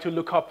try to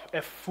look up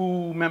a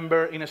foo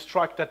member in a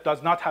struct that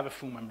does not have a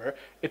foo member,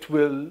 it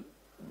will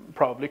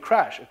probably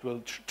crash. It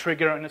will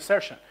trigger an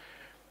assertion.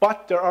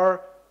 But there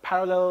are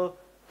parallel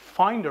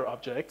finder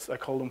objects, I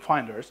call them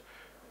finders,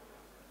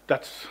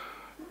 that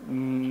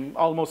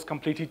almost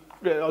completely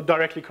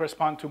directly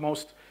correspond to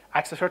most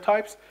accessor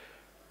types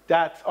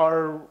that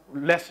are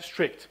less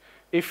strict.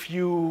 If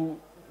you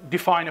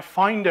define a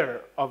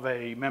finder of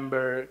a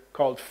member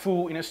called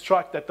foo in a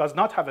struct that does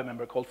not have a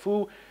member called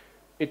foo,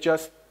 it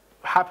just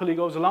happily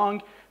goes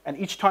along, and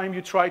each time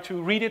you try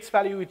to read its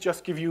value, it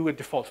just gives you a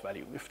default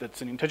value. If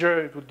that's an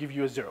integer, it would give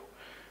you a 0.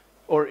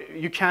 Or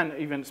you can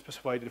even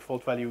specify the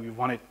default value you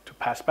want it to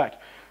pass back.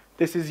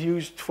 This is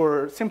used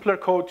for simpler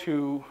code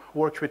to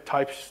work with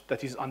types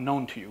that is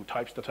unknown to you,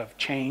 types that have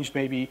changed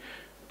maybe,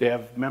 they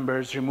have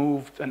members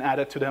removed and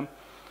added to them,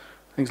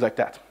 things like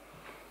that.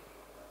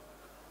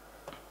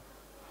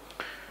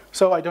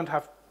 So I don't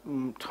have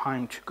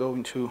time to go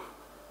into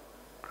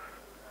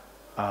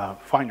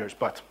finders,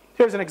 but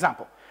here's an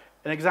example.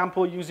 An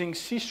example using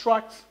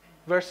cstruct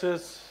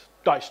versus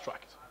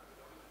DyStructs.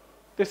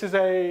 This is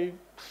a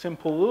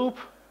simple loop.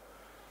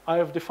 I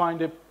have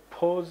defined a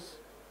pose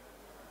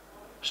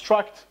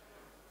struct.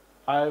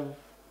 I've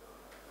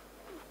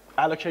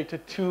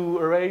allocated 2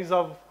 arrays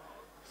of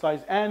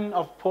size n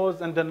of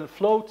pose and then a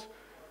float.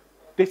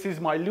 This is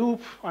my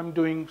loop. I'm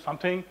doing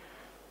something.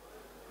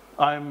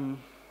 I'm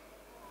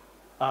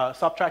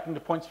subtracting the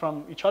points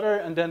from each other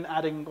and then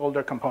adding all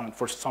their components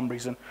for some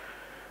reason.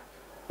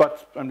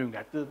 But I'm doing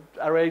that. The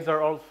arrays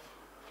are all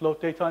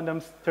float data in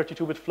them,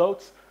 32-bit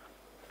floats.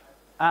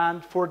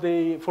 And for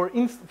the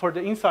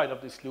inside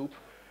of this loop,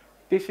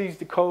 this is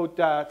the code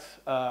that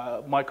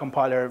my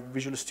compiler,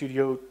 Visual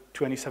Studio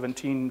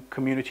 2017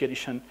 Community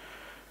Edition,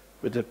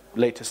 with the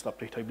latest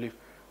update, I believe,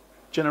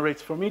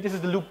 generates for me. This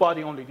is the loop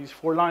body only. These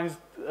 4 lines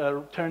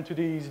turn to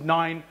these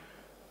 9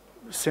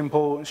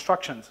 simple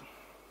instructions.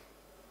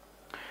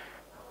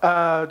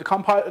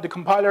 The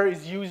compiler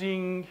is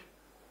using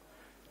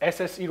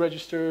SSE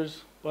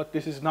registers, but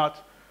this is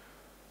not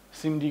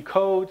SIMD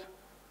code.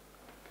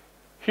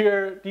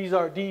 Here, these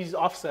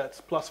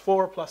offsets,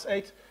 +4,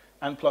 +8,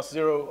 and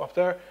 +0 up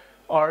there,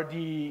 are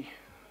the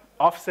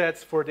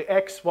offsets for the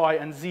X, Y,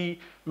 and Z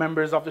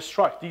members of the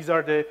struct. These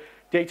are the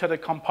data the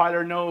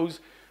compiler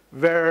knows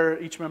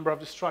where each member of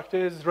the struct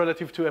is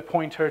relative to a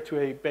pointer to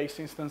a base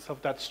instance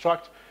of that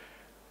struct.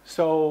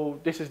 So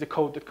this is the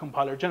code the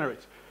compiler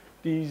generates.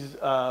 These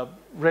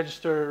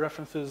register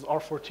references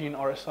R14,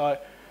 RSI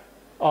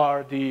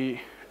are the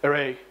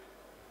array.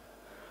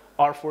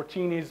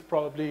 R14 is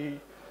probably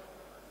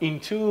in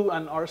 2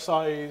 and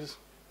RSI is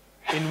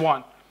in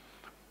 1.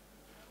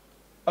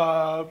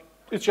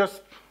 It's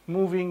just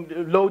moving,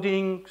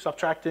 loading,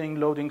 subtracting,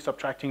 loading,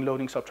 subtracting,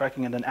 loading,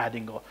 subtracting, and then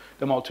adding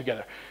them all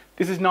together.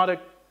 This is not a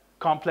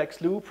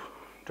complex loop.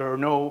 There are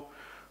no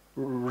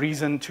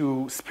reason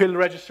to spill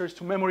registers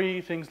to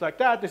memory, things like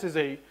that. This is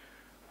a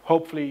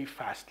hopefully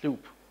fast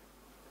loop.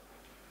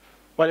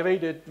 By the way,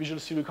 the Visual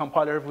Studio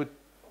compiler would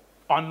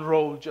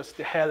unroll just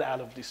the hell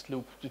out of this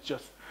loop. It's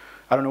just,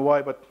 I don't know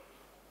why, but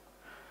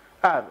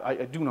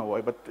I do know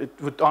why, but it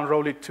would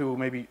unroll it to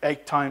maybe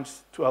 8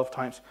 times, 12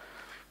 times,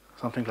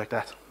 something like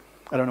that.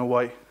 I don't know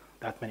why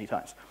that many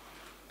times.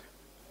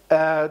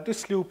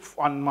 This loop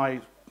on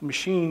my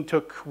machine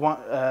took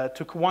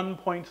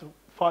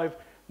 1.5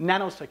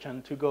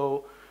 nanosecond to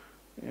go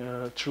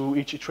through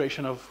each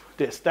iteration of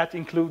this. That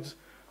includes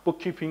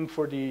bookkeeping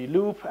for the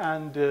loop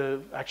and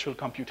the actual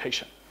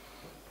computation.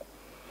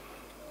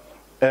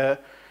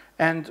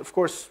 And of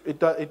course,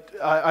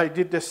 I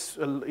did this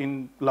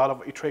in a lot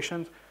of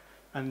iterations,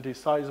 and the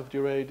size of the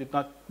array did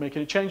not make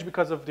any change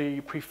because of the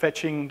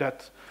prefetching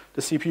that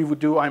the CPU would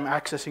do. I'm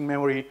accessing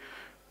memory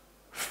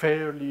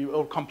fairly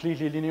or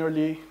completely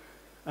linearly,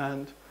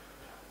 and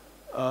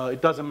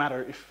it doesn't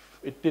matter if,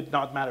 it did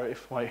not matter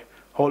if my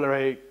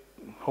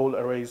whole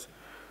arrays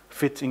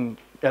fit in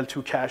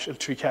L2 cache,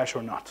 L3 cache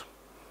or not.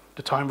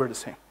 The time were the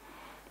same.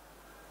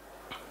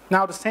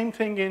 Now the same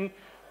thing in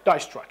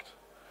DyStruct.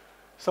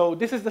 So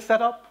this is the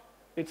setup.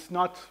 It's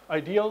not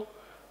ideal,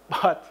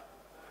 but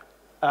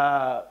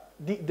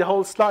the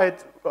whole slide,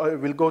 I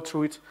will go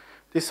through it.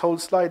 This whole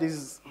slide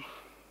is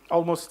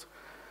almost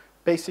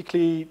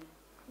basically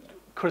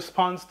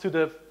corresponds to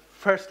the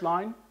first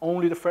line,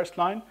 only the first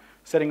line,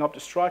 setting up the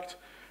struct,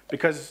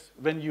 because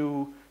when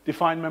you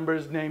define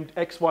members named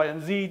X, Y,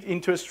 and Z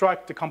into a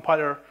struct, the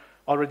compiler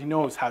already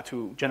knows how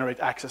to generate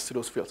access to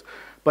those fields.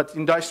 But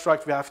in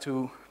DyStruct, we have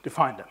to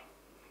define them.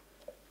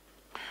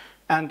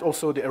 And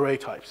also the array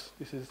types.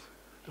 This is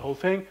the whole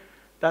thing.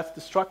 That's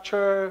the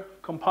structure,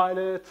 compile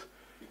it.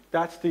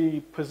 That's the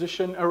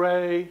position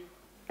array,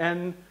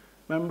 n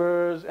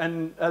members,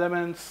 n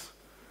elements,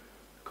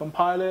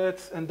 compile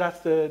it. And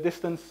that's the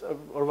distance,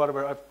 or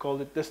whatever, I've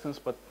called it distance,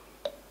 but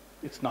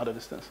it's not a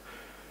distance.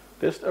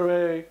 This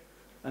array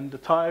and the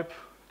type.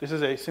 This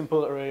is a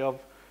simple array of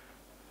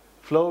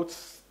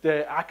floats.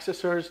 The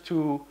accessors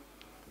to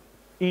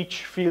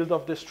each field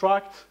of the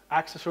struct,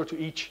 accessor to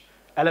each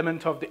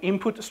element of the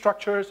input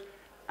structures,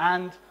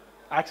 and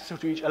accessor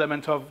to each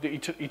element of the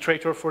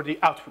iterator for the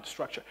output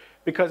structure.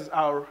 Because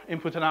our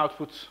input and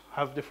outputs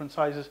have different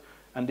sizes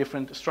and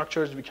different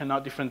structures, we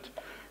cannot different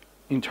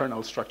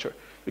internal structure.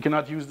 We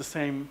cannot use the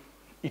same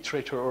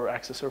iterator or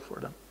accessor for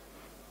them.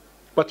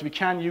 But we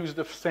can use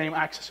the same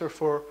accessor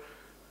for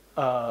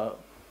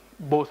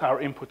both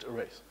our input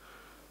arrays.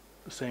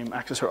 The same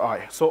accessor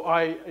I. So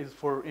I is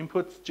for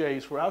input, J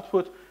is for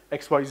output,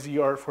 X, Y, Z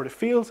are for the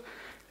fields.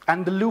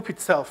 And the loop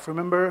itself,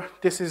 remember,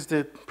 this is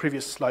the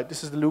previous slide.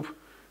 This is the loop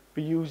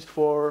we used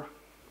for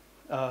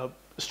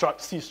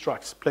C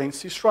structs, plain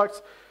C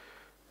structs.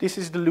 This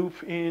is the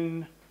loop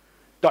in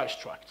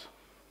DyStruct.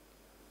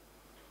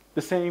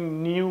 The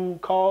same new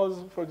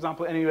calls, for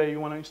example, any way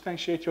you want to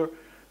instantiate your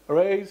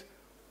arrays.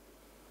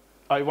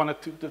 I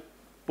wanted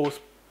both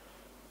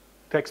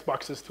text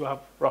boxes to have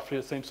roughly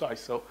the same size,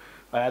 so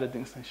I added the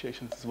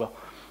instantiations as well.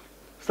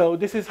 So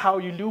this is how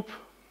you loop.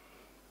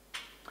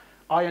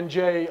 I and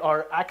J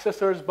are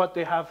accessors, but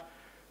they have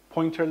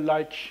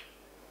pointer-like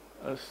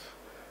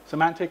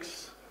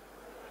semantics.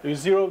 You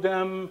zero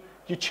them,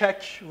 you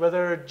check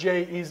whether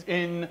J is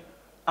in,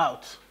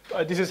 out.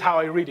 This is how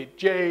I read it.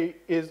 J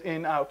is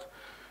in, out.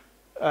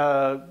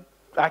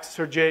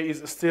 Accessor J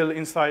is still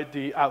inside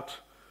the out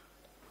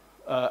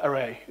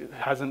array. It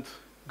hasn't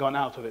gone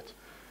out of it.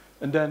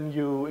 And then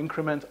you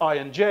increment I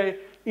and J.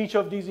 Each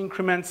of these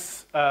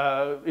increments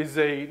is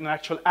an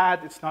actual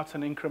add. It's not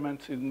an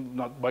increment,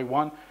 not by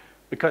one,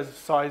 because the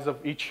size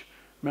of each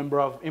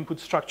member of input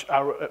structure,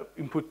 our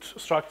input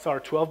structs are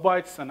 12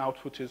 bytes and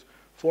output is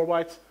 4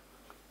 bytes.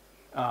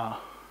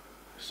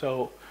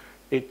 So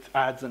it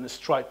adds an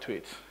stride to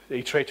it. The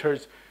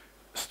iterators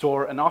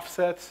store an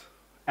offset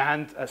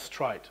and a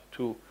stride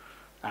to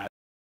add.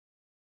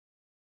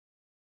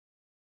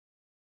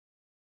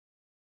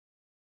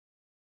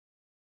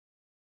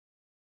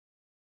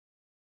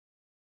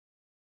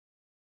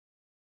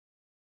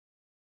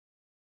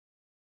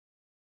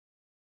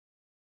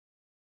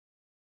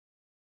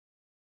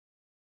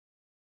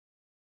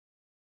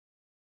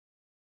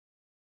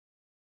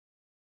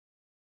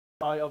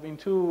 I of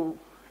in2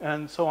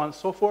 and so on and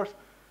so forth.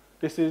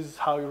 This is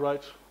how you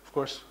write, of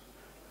course,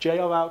 J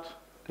of out.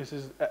 This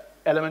is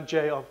element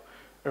J of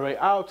array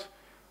out.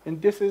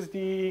 And this is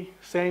the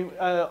same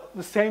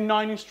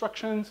 9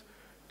 instructions,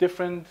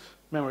 different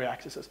memory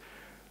accesses.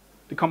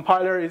 The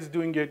compiler is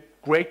doing a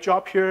great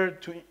job here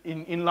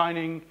in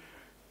inlining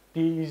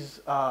these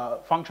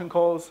function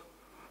calls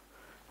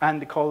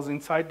and the calls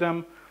inside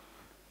them.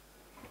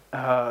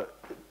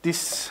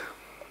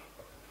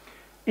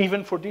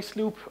 Even for this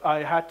loop,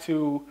 I had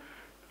to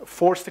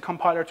force the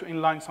compiler to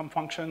inline some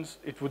functions.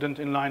 It wouldn't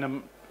inline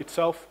them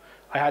itself.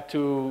 I had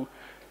to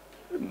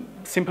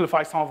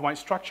simplify some of my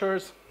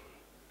structures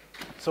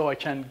so I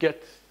can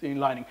get the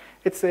inlining.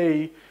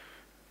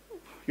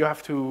 You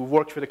have to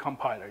work with the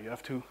compiler. You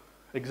have to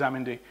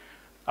examine the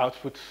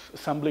output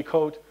assembly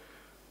code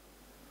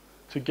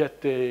to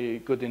get the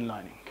good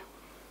inlining.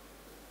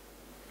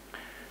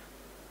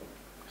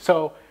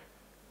 So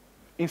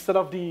instead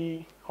of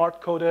the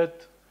hard-coded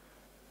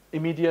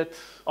immediate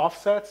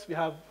offsets, we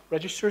have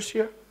registers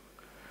here.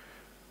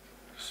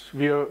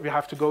 So we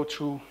have to go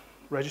through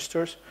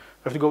registers.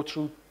 We have to go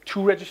through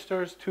 2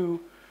 registers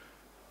to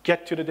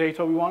get to the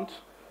data we want,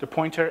 the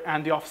pointer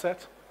and the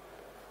offset.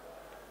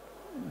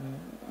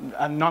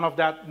 And none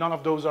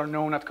of those are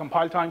known at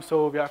compile time,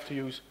 so we have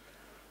to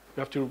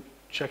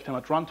check them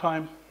at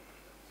runtime.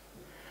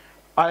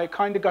 I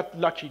kind of got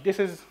lucky. This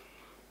is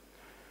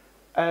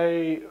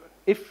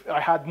if I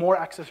had more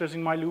accessors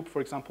in my loop,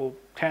 for example,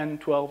 10,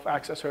 12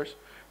 accessors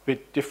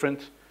with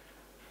different,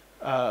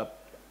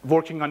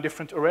 working on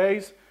different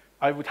arrays,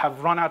 I would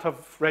have run out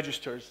of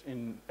registers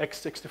in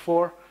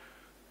x64,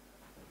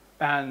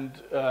 and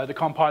the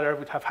compiler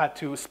would have had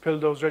to spill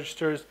those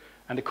registers,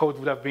 and the code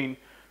would have been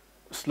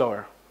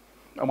slower.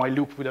 My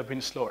loop would have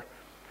been slower.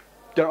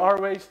 There are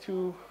ways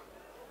to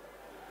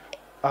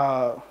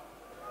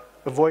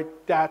avoid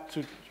that,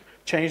 to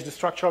change the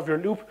structure of your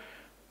loop,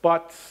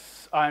 but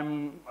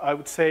I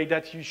would say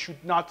that you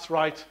should not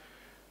write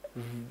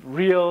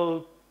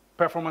real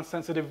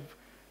performance-sensitive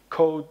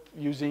code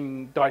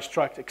using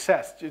DyStruct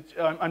access.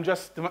 I'm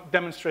just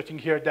demonstrating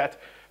here that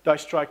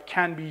DyStruct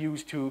can be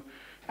used to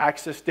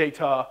access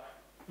data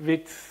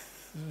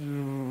with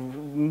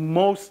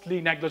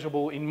mostly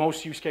negligible, in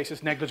most use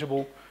cases,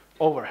 negligible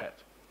overhead.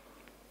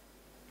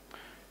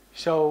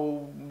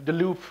 So the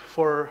loop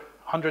for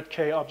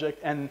 100K object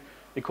n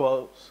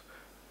equal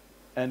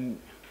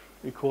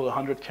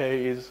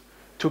 100K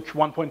took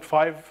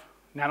 1.5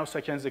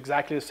 nanoseconds,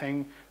 exactly the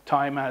same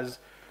time as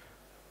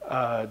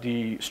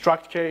the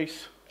struct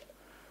case.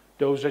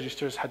 Those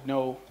register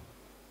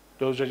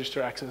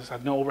accesses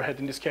had no overhead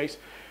in this case.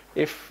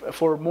 If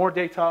for more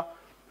data,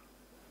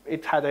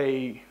 it had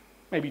a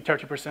maybe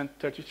 30%,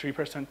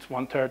 33%,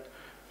 1/3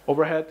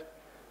 overhead.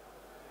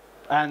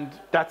 And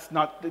that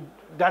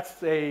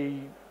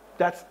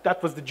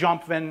was the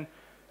jump when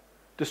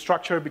the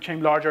structure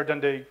became larger than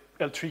the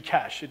L3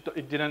 cache.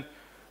 It didn't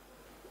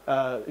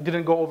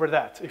go over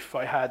that. If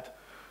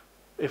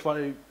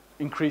I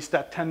increased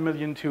that 10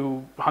 million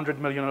to 100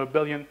 million or a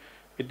billion,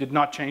 it did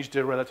not change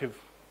the relative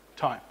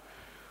time.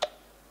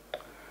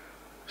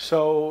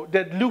 So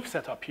the loop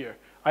setup here,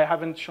 I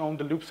haven't shown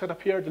the loop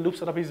setup here. The loop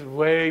setup is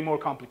way more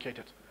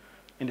complicated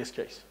in this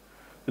case.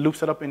 The loop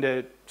setup in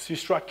the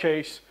cstruct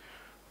case,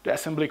 the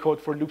assembly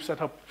code for loop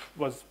setup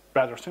was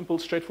rather simple,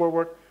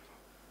 straightforward,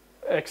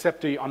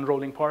 except the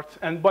unrolling part.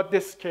 But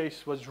this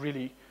case was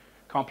really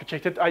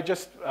complicated.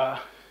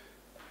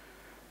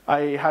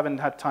 I haven't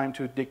had time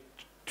to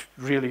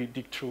really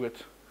dig through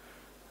it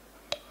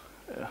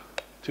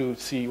to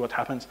see what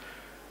happens.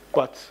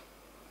 But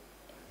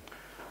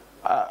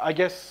I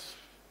guess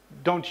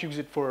don't use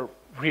it for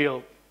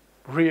real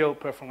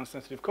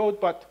performance-sensitive code,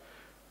 but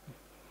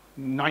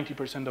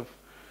 90% of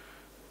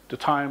the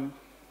time,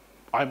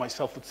 I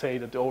myself would say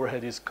that the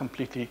overhead is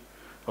completely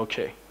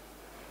okay.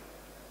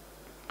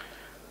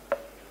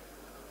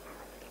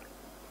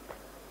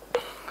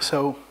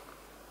 So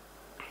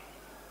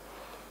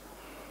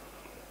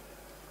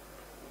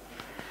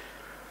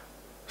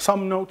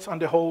some notes on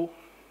the whole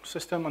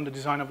system, on the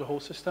design of the whole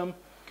system.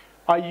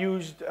 I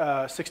used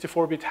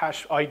 64-bit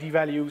hash ID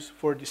values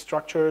for the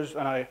structures,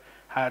 and I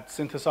had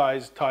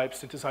synthesized types,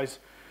 synthesized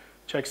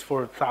checks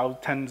for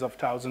tens of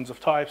thousands of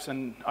types,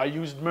 and I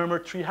used murmur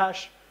tree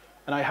hash,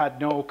 and I had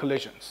no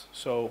collisions.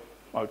 So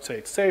I would say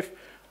it's safe,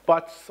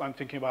 but I'm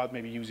thinking about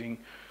maybe using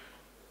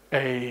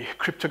a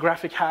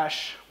cryptographic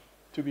hash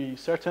to be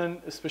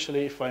certain,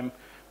 especially if I'm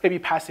maybe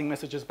passing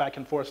messages back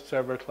and forth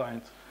server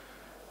client,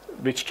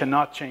 which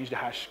cannot change the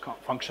hash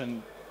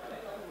function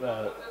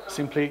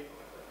simply.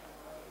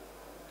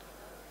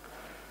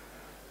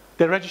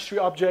 The registry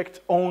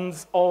object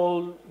owns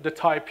all the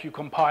type you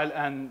compile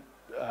and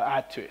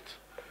add to it.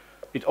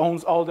 It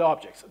owns all the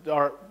objects. There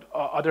are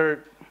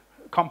other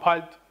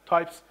compiled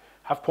types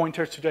have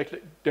pointers to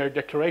their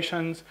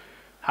declarations,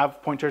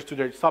 have pointers to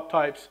their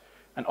subtypes,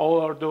 and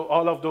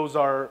all of those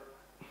are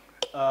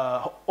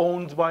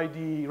owned by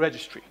the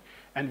registry.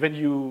 And when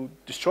you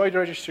destroy the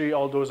registry,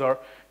 all those are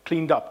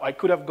cleaned up. I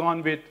could have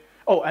gone with,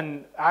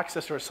 and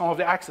accessors, some of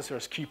the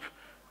accessors keep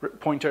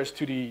pointers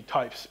to the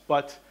types,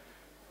 but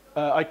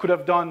I could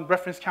have done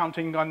reference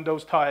counting on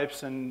those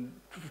types and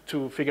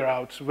to figure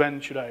out when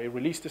should I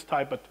release this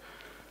type, but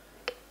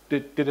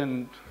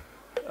didn't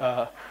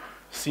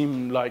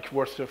seem like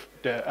worth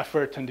the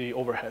effort and the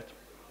overhead.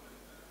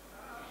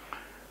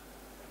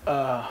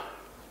 The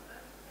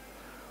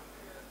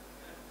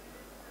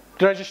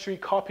registry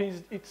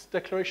copies its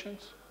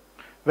declarations.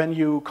 When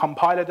you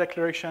compile a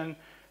declaration,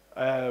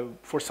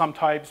 for some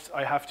types,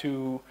 I have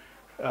to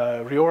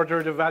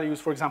reorder the values.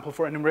 For example,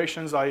 for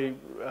enumerations, I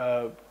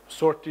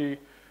sort the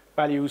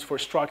values. For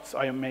structs,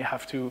 I may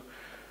have to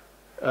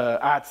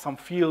add some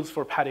fields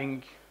for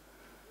padding.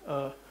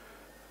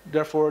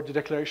 Therefore, the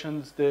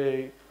declarations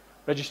the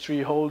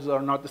registry holds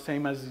are not the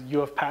same as you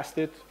have passed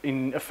it.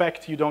 In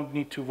effect, you don't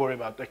need to worry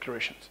about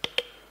declarations,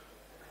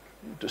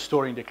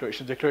 storing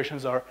declarations.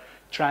 Declarations are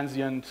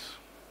transient,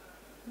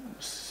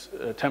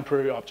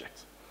 temporary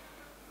objects.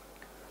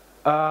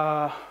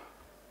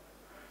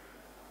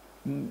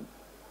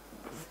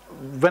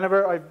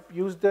 Whenever I've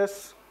used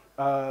this,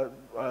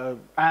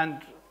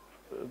 and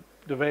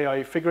the way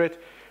I figure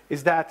it,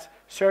 is that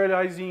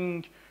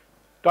serializing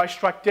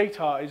DyStruct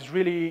data is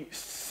really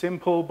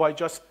simple by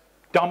just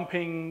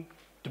dumping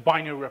the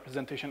binary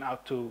representation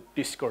out to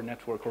disk or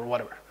network or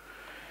whatever.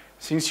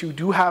 Since you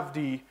do have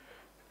the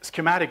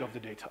schematic of the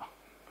data,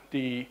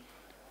 the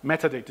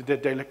metadata,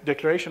 the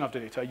declaration of the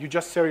data, you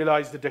just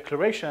serialize the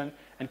declaration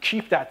and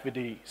keep that with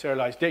the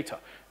serialized data.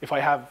 If I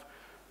have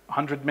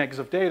 100 megs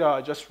of data,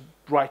 I just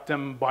write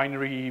them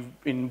binary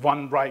in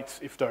one write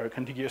if they're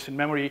contiguous in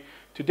memory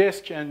to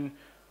disk and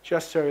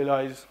just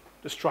serialize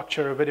the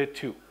structure with it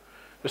too.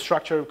 The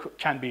structure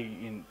can be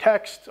in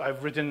text.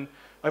 I've written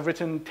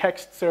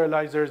text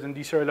serializers and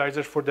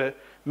deserializers for the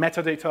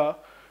metadata,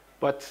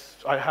 but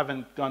I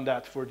haven't done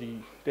that for the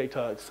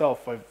data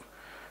itself. I've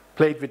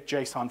played with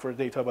JSON for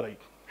data, but I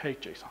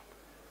hate JSON.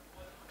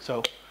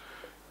 So,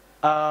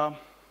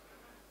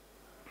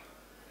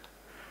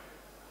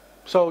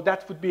 so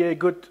that would be a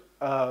good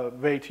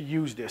way to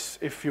use this.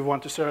 If you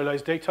want to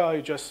serialize data,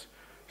 you just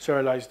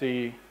serialize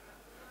the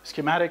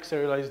schematic,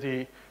 serialize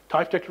the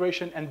type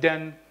declaration, and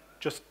then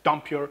just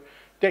dump your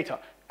data.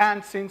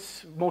 And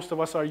since most of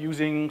us are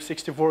using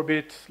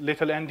 64-bit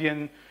little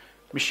endian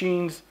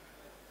machines,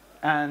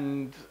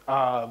 and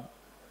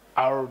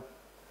our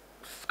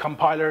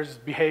compilers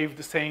behave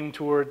the same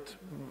toward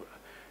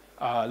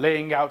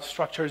laying out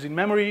structures in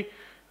memory,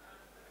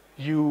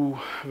 you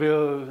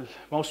will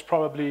most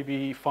probably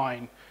be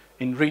fine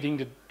in reading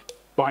the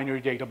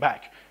binary data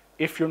back.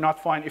 If you're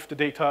not fine, if the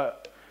data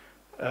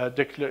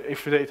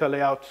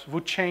layout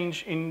would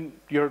change when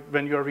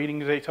you're reading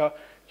the data,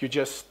 you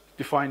just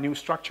define new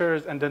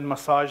structures and then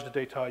massage the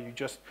data. You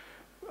just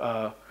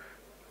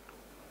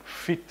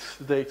fit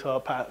the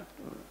data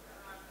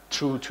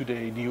through to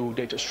the new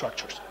data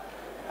structures.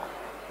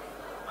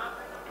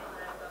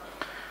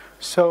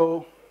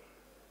 So,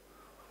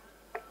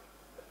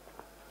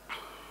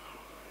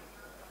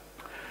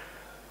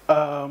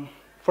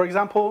 for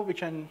example, we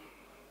can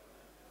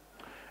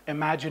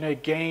imagine a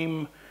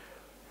game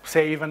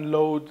save and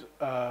load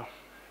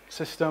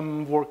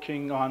system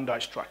working on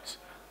DyStructs,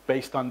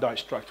 based on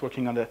DyStructs,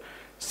 working on the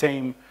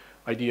same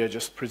idea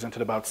just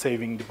presented about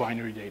saving the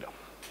binary data.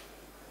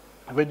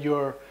 When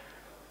you're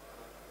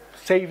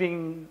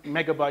saving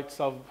megabytes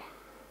of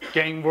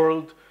game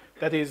world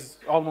that is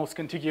almost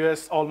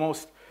contiguous,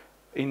 almost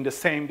in the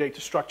same data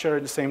structure,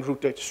 in the same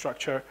root data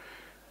structure,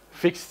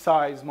 fixed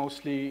size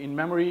mostly in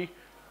memory.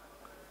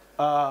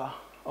 Oh,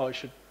 I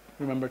should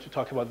remember to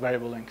talk about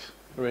variable lengths,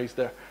 erase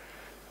there.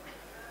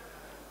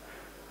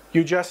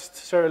 You just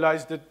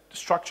serialize the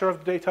structure of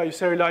the data. You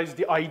serialize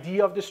the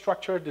ID of the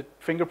structure, the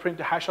fingerprint,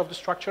 the hash of the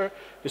structure.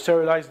 You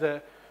serialize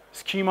the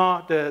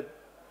schema, the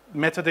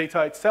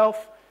metadata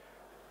itself,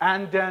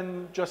 and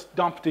then just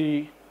dump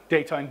the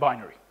data in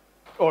binary,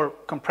 or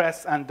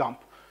compress and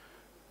dump.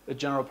 The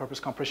general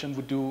purpose compression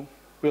would do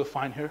real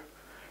fine here.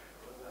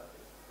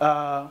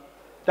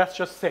 That's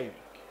just saving.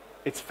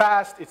 It's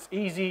fast, it's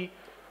easy,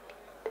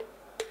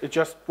 it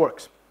just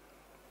works.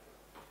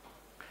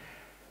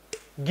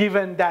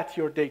 Given that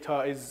your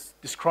data is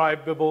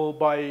describable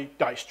by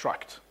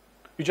DyStruct,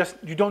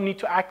 you don't need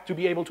to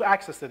be able to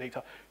access the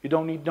data. You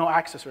don't need no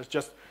accessors,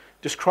 just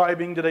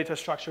describing the data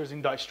structures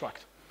in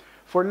DyStruct.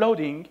 For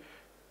loading,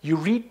 you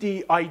read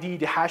the ID,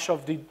 the hash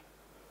of the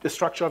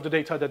structure of the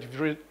data that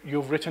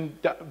you've written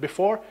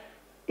before.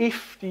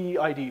 If the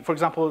ID, for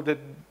example,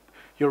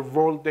 your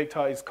world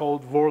data is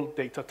called world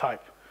data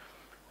type,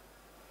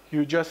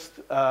 you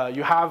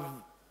have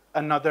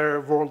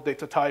another world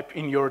data type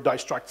in your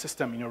DyStruct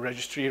system, in your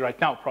registry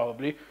right now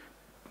probably,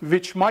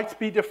 which might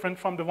be different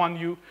from the one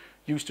you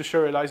use to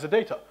serialize the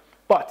data.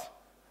 But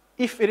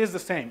if it is the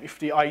same, if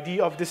the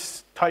ID of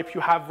this type you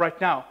have right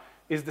now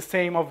is the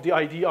same of the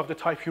ID of the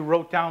type you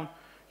wrote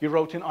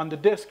in on the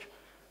disk,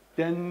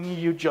 then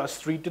you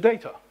just read the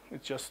data.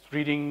 It's just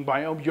reading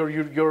by,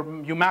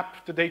 you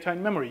map the data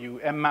in memory,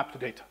 you mmap the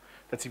data.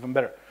 That's even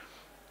better,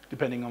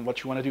 depending on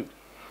what you want to do.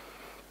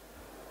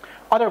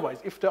 Otherwise,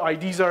 if the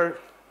IDs are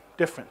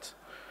different,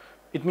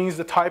 it means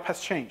the type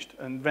has changed.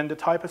 And when the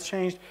type has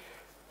changed,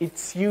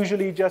 it's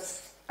usually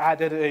just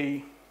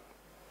added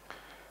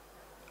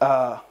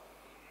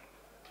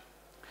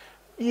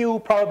you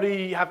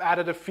probably have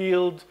added a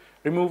field,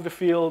 removed a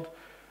field,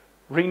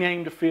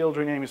 renamed a field.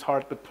 Rename is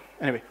hard, but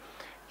anyway.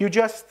 You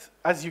just,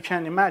 as you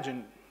can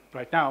imagine,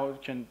 right now, you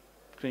can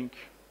think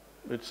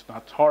it's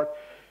not hard.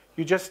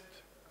 You just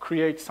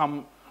create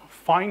some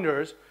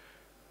finders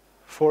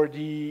for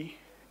the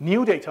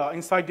new data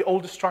inside the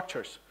old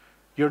structures.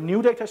 Your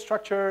new data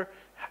structure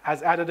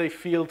has added a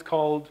field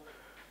called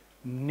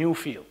new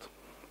field.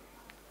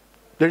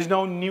 There's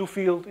no new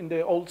field in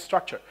the old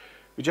structure.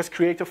 You just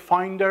create a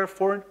finder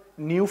for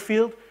new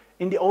field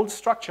in the old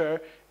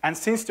structure, and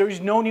since there is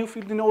no new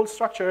field in the old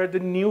structure, the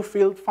new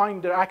field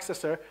finder,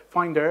 accessor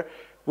finder,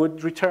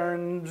 would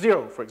return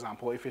 0, for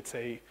example, if it's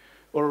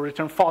or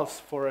return false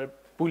for a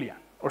Boolean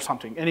or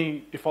something,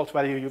 any default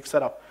value you've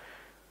set up.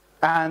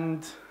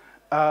 And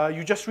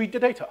you just read the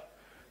data.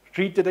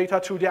 Read the data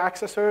through the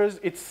accessors.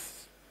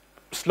 It's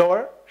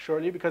slower,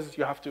 surely, because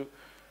you have to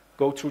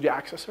go through the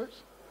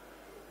accessors.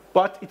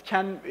 But it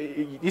can,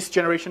 this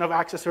generation of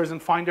accessors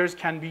and finders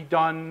can be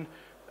done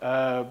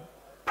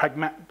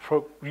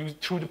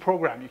through the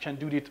program. You can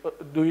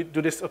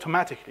do this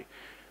automatically.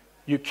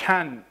 You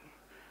can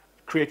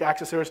create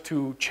accessors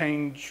to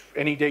change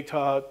any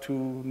data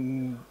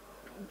to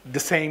the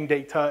same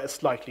data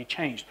slightly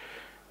changed.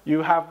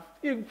 You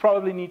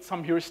probably need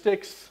some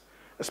heuristics,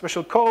 a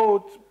special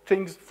code,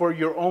 things for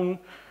your own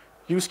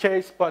use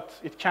case, but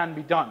it can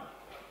be done.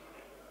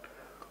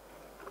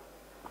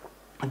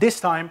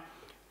 This time,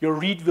 your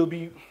read will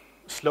be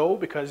slow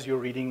because you're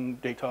reading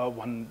data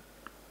one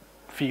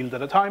field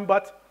at a time,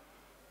 but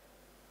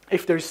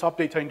if there is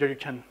subdata in there, you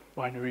can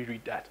binary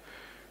read that.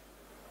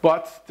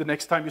 But the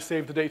next time you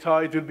save the data,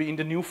 it will be in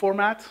the new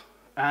format,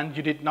 and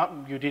you did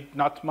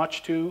not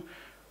much to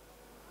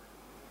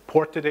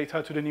port the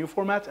data to the new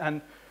format,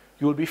 and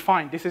you will be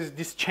fine.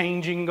 This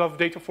changing of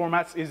data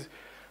formats is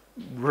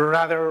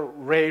rather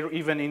rare,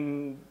 even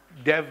in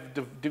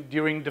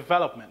during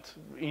development.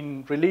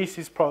 In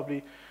releases,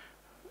 probably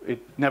it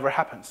never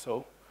happens,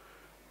 so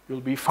you'll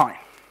be fine.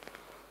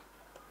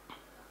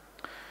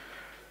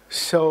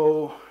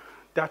 So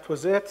that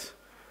was it.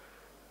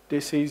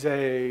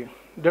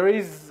 There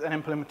is an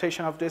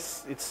implementation of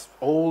this. It's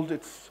old,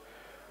 it's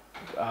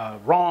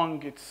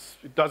wrong, it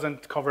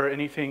doesn't cover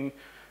anything,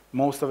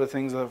 most of the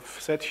things I've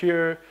said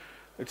here.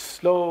 It's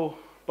slow,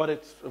 but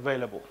it's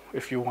available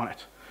if you want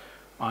it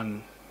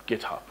on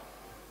GitHub.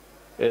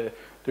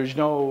 There's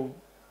no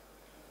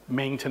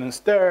maintenance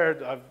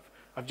there.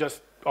 I've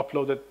just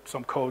uploaded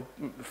some code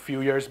a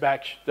few years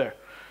back there,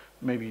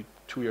 maybe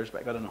 2 years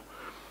back, I don't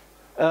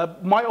know.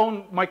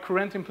 My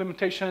current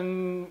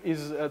implementation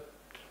is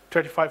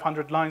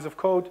 3,500 lines of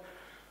code.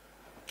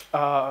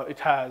 It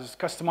has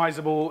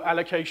customizable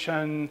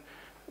allocation,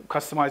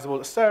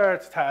 customizable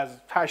assert, it has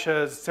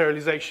hashes,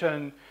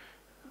 serialization,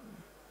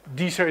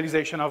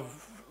 deserialization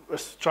of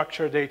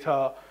structured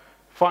data,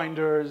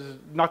 finders,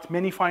 not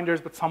many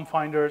finders, but some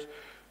finders,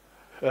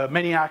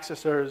 many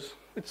accessors.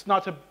 It's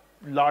not a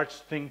large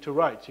thing to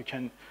write. You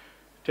can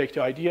take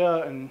the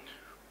idea and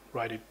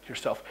write it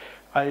yourself.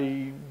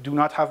 I do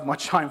not have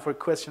much time for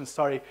questions,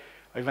 sorry.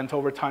 I went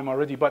over time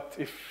already, but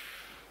if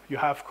you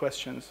have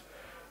questions,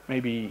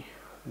 maybe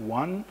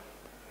one.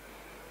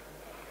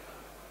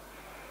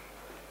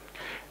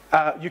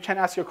 You can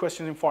ask your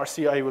questions in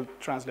Farsi, I will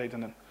translate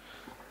them.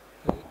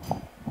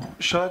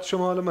 شاید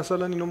شما حالا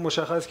مثلا اینو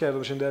مشخص کرده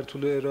باشین در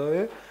طول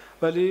ارائه،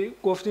 ولی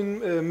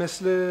گفتین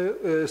مثل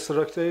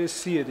استراکتای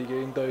سی دیگه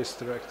این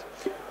دایسترکت.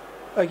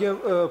 اگه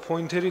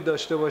پوینتری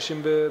داشته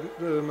باشیم به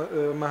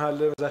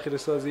محل ذخیره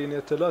سازی این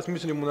اطلاعات،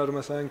 میتونیم اونا رو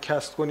مثلا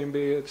کست کنیم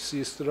به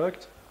سی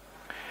استراکت؟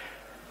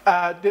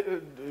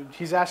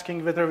 He's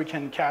asking whether we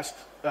can cast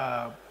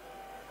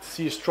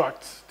C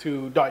structs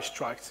to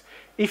DyStructs.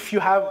 If you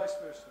have,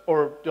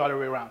 or the other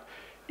way around,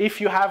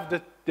 if you have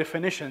the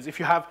definitions, if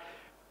you have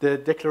the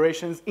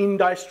declarations in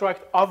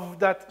DyStruct of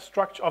that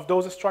structure, of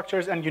those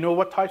structures, and you know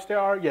what types they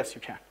are, yes,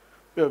 you can.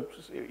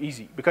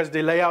 Easy, because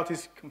the layout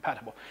is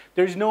compatible.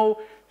 There is no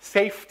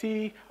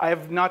safety. I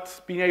have not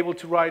been able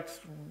to write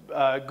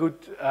good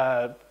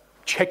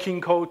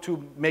checking code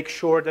to make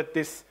sure that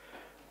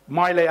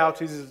my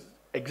layout is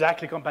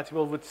exactly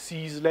compatible with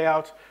C's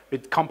layout,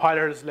 with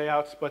compiler's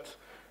layouts, but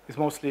it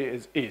mostly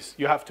is.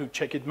 You have to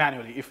check it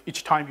manually if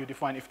each time you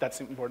define if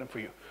that's important for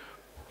you.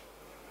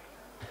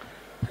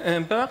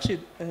 ببخشید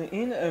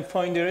این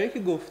فایندرایی که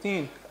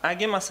گفتین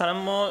اگه مثلا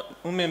ما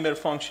اون ممبر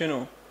فانکشن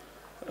رو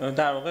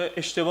در واقع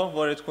اشتباه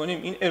وارد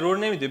کنیم این ارور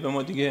نمیده به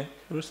ما دیگه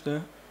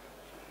درسته؟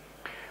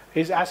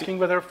 He's asking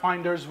whether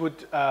finders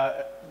would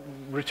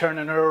return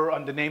an error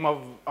on the name of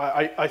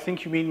I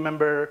think you mean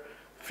member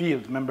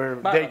field, member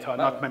data,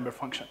 not member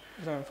function.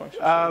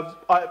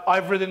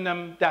 I've written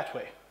them that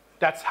way.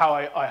 That's how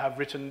I have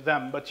written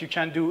them, but you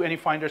can do any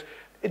finders.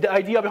 The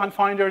idea behind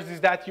finders is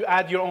that you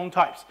add your own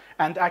types,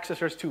 and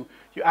accessors too.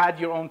 You add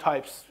your own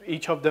types.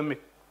 Each of them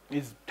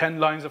is 10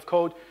 lines of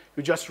code.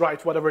 You just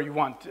write whatever you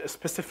want,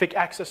 specific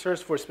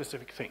accessors for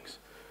specific things.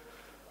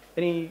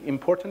 Any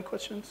important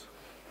questions?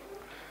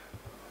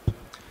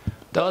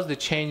 Does the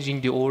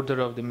changing the order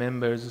of the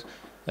members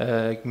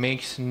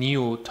makes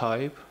new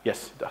type?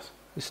 Yes, it does.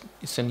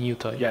 It's a new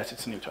type. Yes,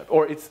 it's a new type.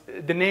 Or it's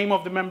the name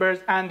of the members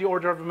and the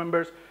order of the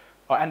members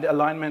and the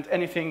alignment.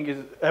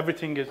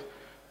 Everything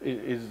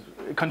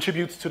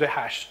contributes to the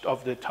hash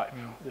of the type,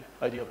 the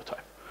ID of the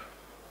type.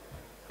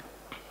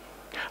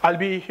 I'll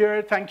be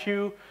here. Thank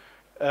you.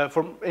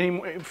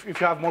 If you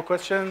have more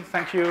questions,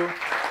 thank you.